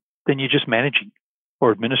that, then you're just managing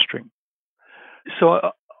or administering.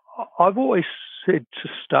 So I've always said to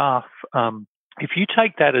staff, if you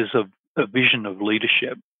take that as a vision of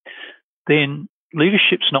leadership, then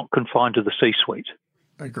leadership's not confined to the C-suite.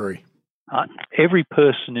 I agree. Every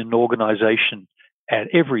person in an organisation at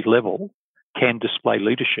every level can display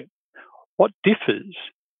leadership. What differs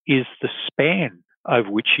is the span over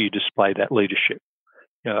which you display that leadership.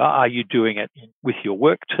 Are you doing it with your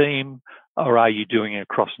work team, or are you doing it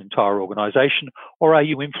across an entire organisation, or are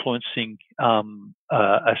you influencing an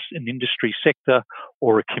industry sector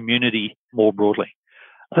or a community more broadly?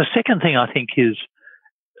 The second thing I think is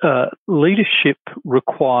leadership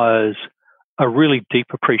requires a really deep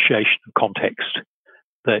appreciation of context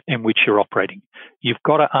in which you're operating. You've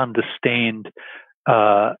got to understand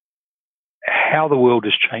how the world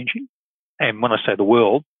is changing. And when I say the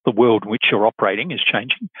world in which you're operating is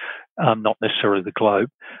changing, not necessarily the globe.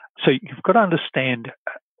 So you've got to understand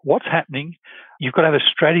what's happening. You've got to have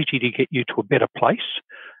a strategy to get you to a better place.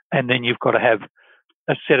 And then you've got to have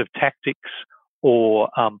a set of tactics or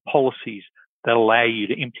policies that allow you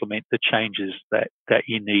to implement the changes that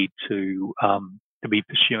you need to be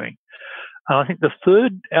pursuing. And I think the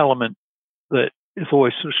third element that has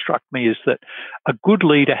always sort of struck me is that a good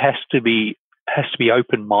leader has to be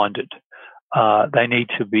open-minded. They need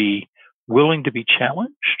to be willing to be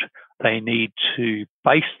challenged. They need to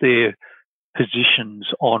base their positions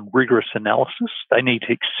on rigorous analysis. They need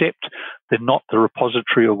to accept they're not the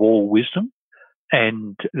repository of all wisdom.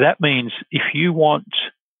 And that means if you want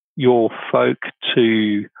your folk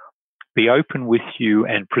to be open with you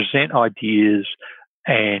and present ideas,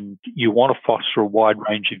 and you want to foster a wide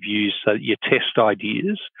range of views so that you test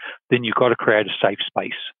ideas, then you've got to create a safe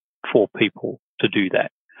space for people to do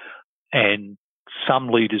that. And some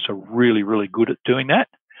leaders are really, really good at doing that.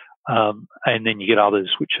 And then you get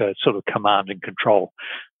others which are sort of command and control.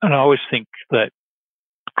 And I always think that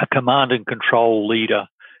a command and control leader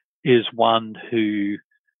is one who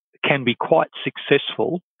can be quite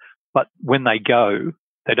successful, but when they go,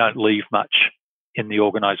 they don't leave much in the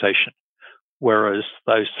organisation. Whereas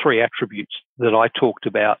those three attributes that I talked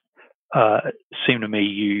about seem to me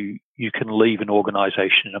you can leave an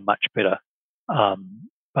organisation in a much better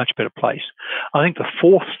place. I think the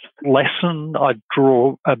fourth lesson I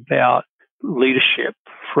draw about leadership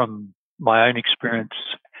from my own experience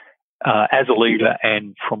as a leader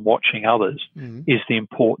and from watching others is the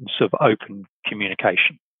importance of open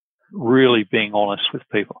communication, really being honest with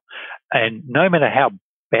people. And no matter how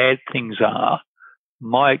bad things are,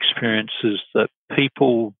 my experience is that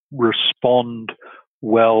people respond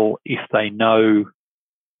well if they know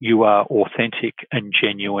you are authentic and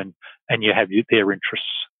genuine and you have their interests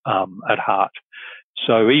at heart.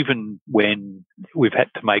 So even when we've had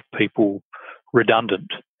to make people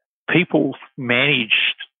redundant, people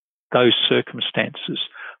managed those circumstances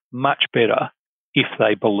much better if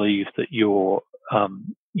they believe that you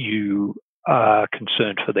are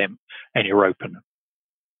concerned for them and you're open.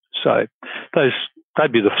 So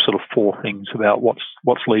they'd be the sort of four things about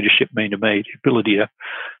what's leadership mean to me. The ability to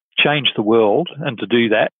change the world, and to do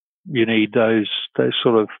that, you need those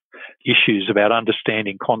sort of issues about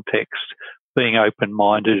understanding context, being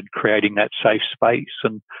open-minded, creating that safe space,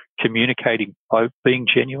 and communicating by being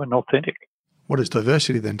genuine and authentic. What is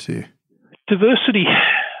diversity then to you? Diversity.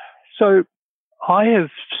 So I have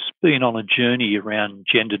been on a journey around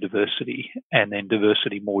gender diversity and then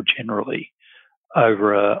diversity more generally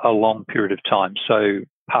over a long period of time. So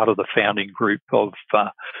part of the founding group of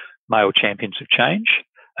Male Champions of Change.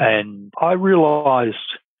 And I realised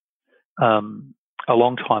a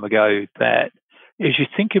long time ago that as you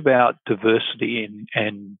think about diversity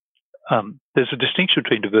and there's a distinction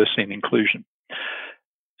between diversity and inclusion.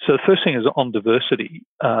 So the first thing is on diversity,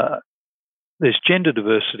 there's gender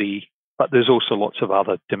diversity, but there's also lots of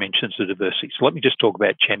other dimensions of diversity. So let me just talk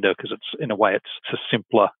about gender because it's, in a way, it's a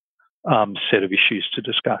simpler set of issues to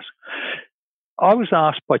discuss. I was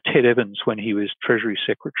asked by Ted Evans when he was Treasury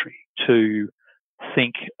Secretary to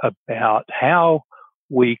think about how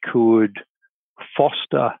we could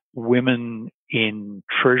foster women in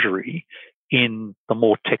Treasury in the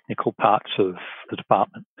more technical parts of the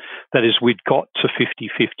department. That is, we'd got to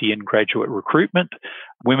 50-50 in graduate recruitment.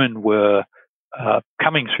 Women were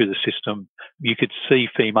coming through the system. You could see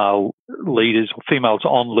female leaders or females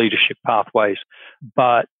on leadership pathways,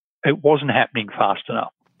 but it wasn't happening fast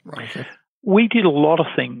enough. Right. Okay. We did a lot of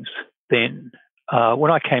things then.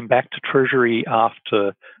 When I came back to Treasury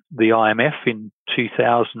after the IMF in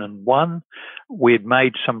 2001, we had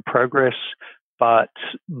made some progress, but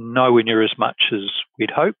nowhere near as much as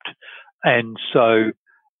we'd hoped. And so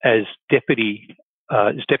as Deputy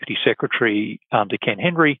Secretary under Ken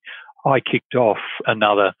Henry, I kicked off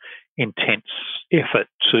another intense effort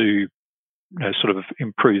to sort of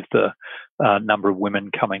improve the number of women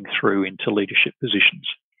coming through into leadership positions.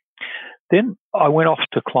 Then I went off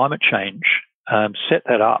to climate change, set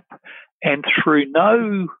that up, and through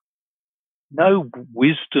no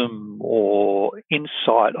wisdom or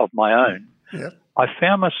insight of my own, I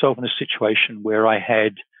found myself in a situation where I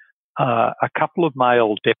had a couple of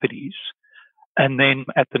male deputies, and then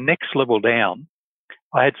at the next level down,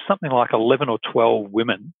 I had something like 11 or 12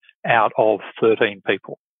 women out of 13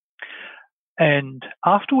 people. And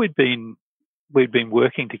after we'd been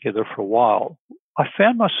working together for a while, I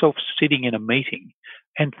found myself sitting in a meeting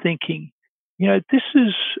and thinking, this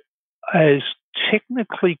is as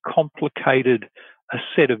technically complicated a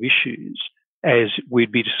set of issues as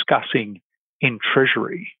we'd be discussing in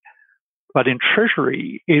Treasury. But in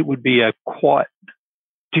Treasury, it would be a quite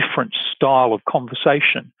different style of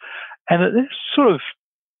conversation. And it sort of,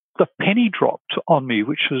 the penny dropped on me,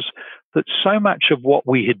 which was that so much of what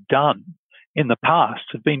we had done in the past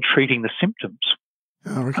had been treating the symptoms.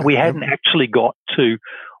 Oh, okay. We hadn't actually got to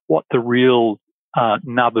what the real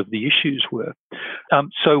nub of the issues were.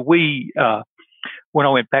 So we, when I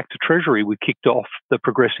went back to Treasury, we kicked off the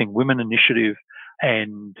Progressing Women Initiative,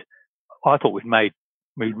 and I thought we'd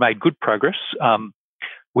made good progress.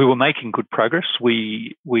 We were making good progress.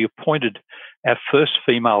 We appointed our first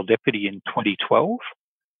female deputy in 2012.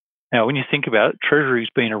 Now, when you think about it, Treasury's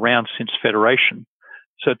been around since Federation,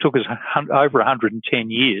 so it took us over 110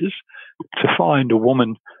 years to find a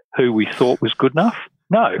woman who we thought was good enough.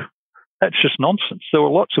 No, that's just nonsense. There were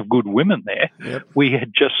lots of good women there. Yep. We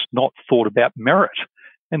had just not thought about merit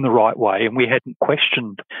in the right way, and we hadn't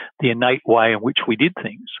questioned the innate way in which we did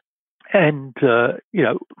things. And,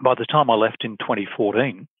 by the time I left in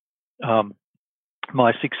 2014,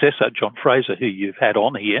 my successor, John Fraser, who you've had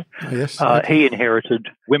on here, he inherited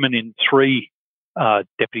women in 3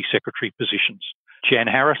 deputy secretary positions. Jan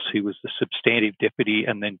Harris, who was the substantive deputy,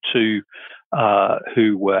 and then 2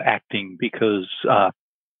 who were acting because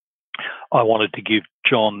I wanted to give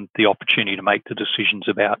John the opportunity to make the decisions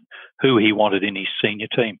about who he wanted in his senior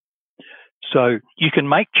team. So you can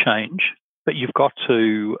make change, but you've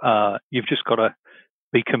just got to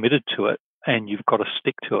be committed to it, and you've got to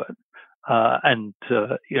stick to it.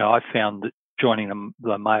 I found that joining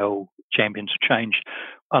the Male Champions of Change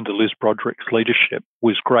under Liz Broderick's leadership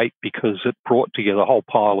was great because it brought together a whole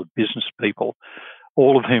pile of business people,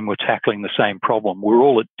 all of whom were tackling the same problem. We're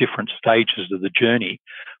all at different stages of the journey,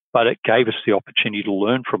 but it gave us the opportunity to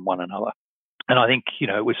learn from one another. And I think,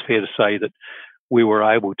 it was fair to say that we were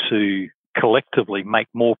able to collectively make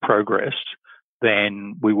more progress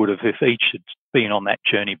than we would have if each had been on that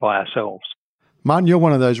journey by ourselves. Martin, you're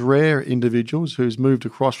one of those rare individuals who's moved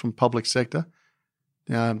across from public sector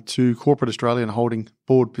to corporate Australia and holding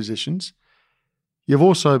board positions. You've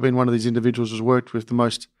also been one of these individuals who's worked with the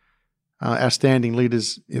most outstanding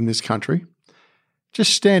leaders in this country.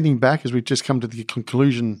 Just standing back as we've just come to the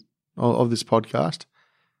conclusion of this podcast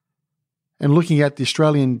and looking at the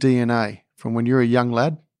Australian DNA from when you're a young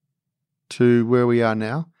lad to where we are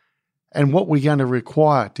now and what we're going to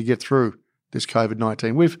require to get through this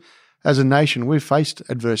COVID-19. As a nation, we've faced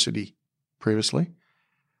adversity previously,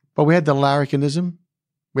 but we had the larrikinism,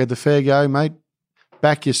 we had the fair go, mate,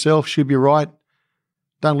 back yourself, should be right,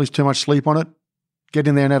 don't lose too much sleep on it, get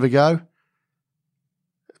in there and have a go.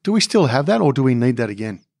 Do we still have that, or do we need that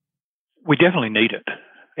again? We definitely need it.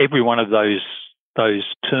 Every one of those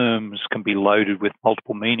terms can be loaded with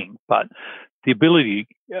multiple meaning, but the ability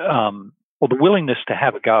or the willingness to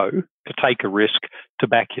have a go, to take a risk, to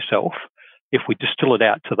back yourself, if we distill it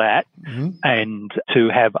out to that, and to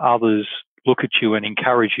have others look at you and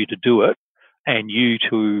encourage you to do it, and you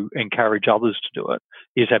to encourage others to do it,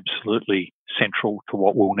 is absolutely central to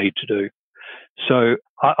what we'll need to do. So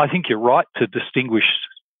I think you're right to distinguish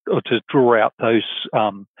or to draw out those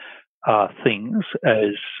things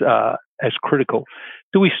as critical.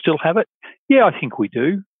 Do we still have it? Yeah, I think we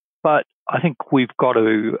do. But I think we've got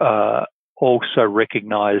to also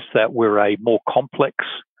recognise that we're a more complex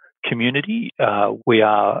community. We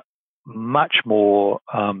are much more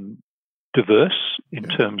diverse in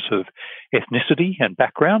terms of ethnicity and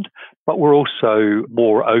background, but we're also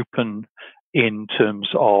more open in terms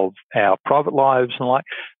of our private lives and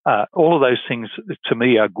all of those things to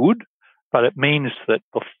me are good, but it means that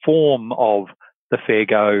the form of the fair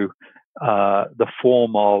go, the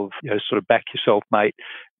form of sort of back yourself, mate,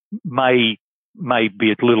 may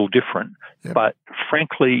be a little different. Yep. But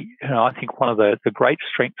frankly, I think one of the great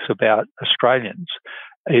strengths about Australians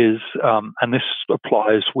is, and this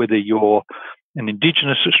applies whether you're an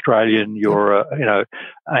Indigenous Australian, you're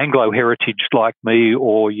Anglo heritage like me,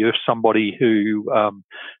 or you're somebody who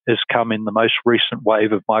has come in the most recent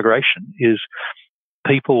wave of migration, is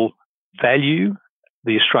people value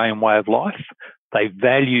the Australian way of life. They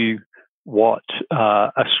value what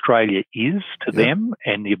Australia is to them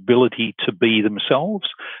and the ability to be themselves,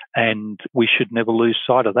 and we should never lose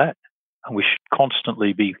sight of that. And we should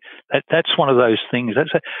constantly be. That's one of those things.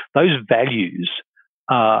 Those values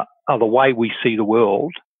are the way we see the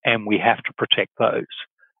world, and we have to protect those.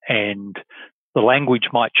 And the language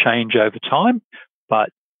might change over time, but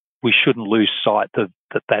we shouldn't lose sight that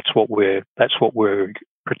that's what we're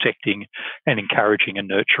protecting and encouraging and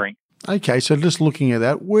nurturing. Okay, so just looking at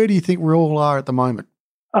that, where do you think we all are at the moment?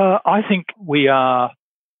 I think we are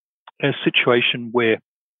in a situation where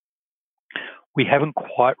we haven't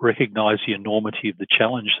quite recognised the enormity of the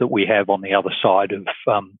challenge that we have on the other side of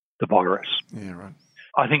the virus. Yeah, right.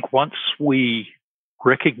 I think once we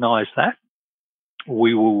recognise that,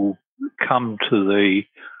 we will come to the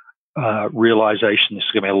realisation this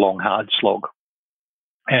is going to be a long, hard slog.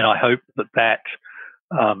 And I hope that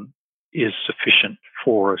is sufficient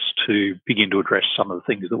for us to begin to address some of the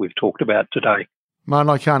things that we've talked about today. Martin,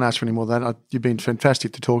 I can't ask for any more than that. You've been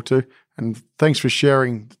fantastic to talk to, and thanks for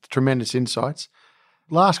sharing tremendous insights.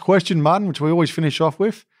 Last question, Martin, which we always finish off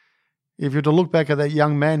with. If you were to look back at that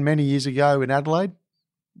young man many years ago in Adelaide,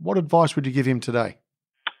 what advice would you give him today?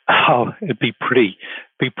 Oh, it'd be pretty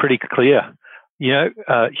clear.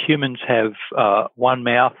 Humans have one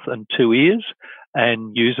mouth and two ears,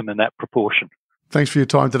 and use them in that proportion. Thanks for your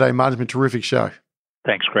time today, Martin. It's been a terrific show.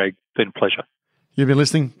 Thanks, Greg. It's been a pleasure. You've been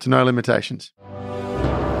listening to No Limitations.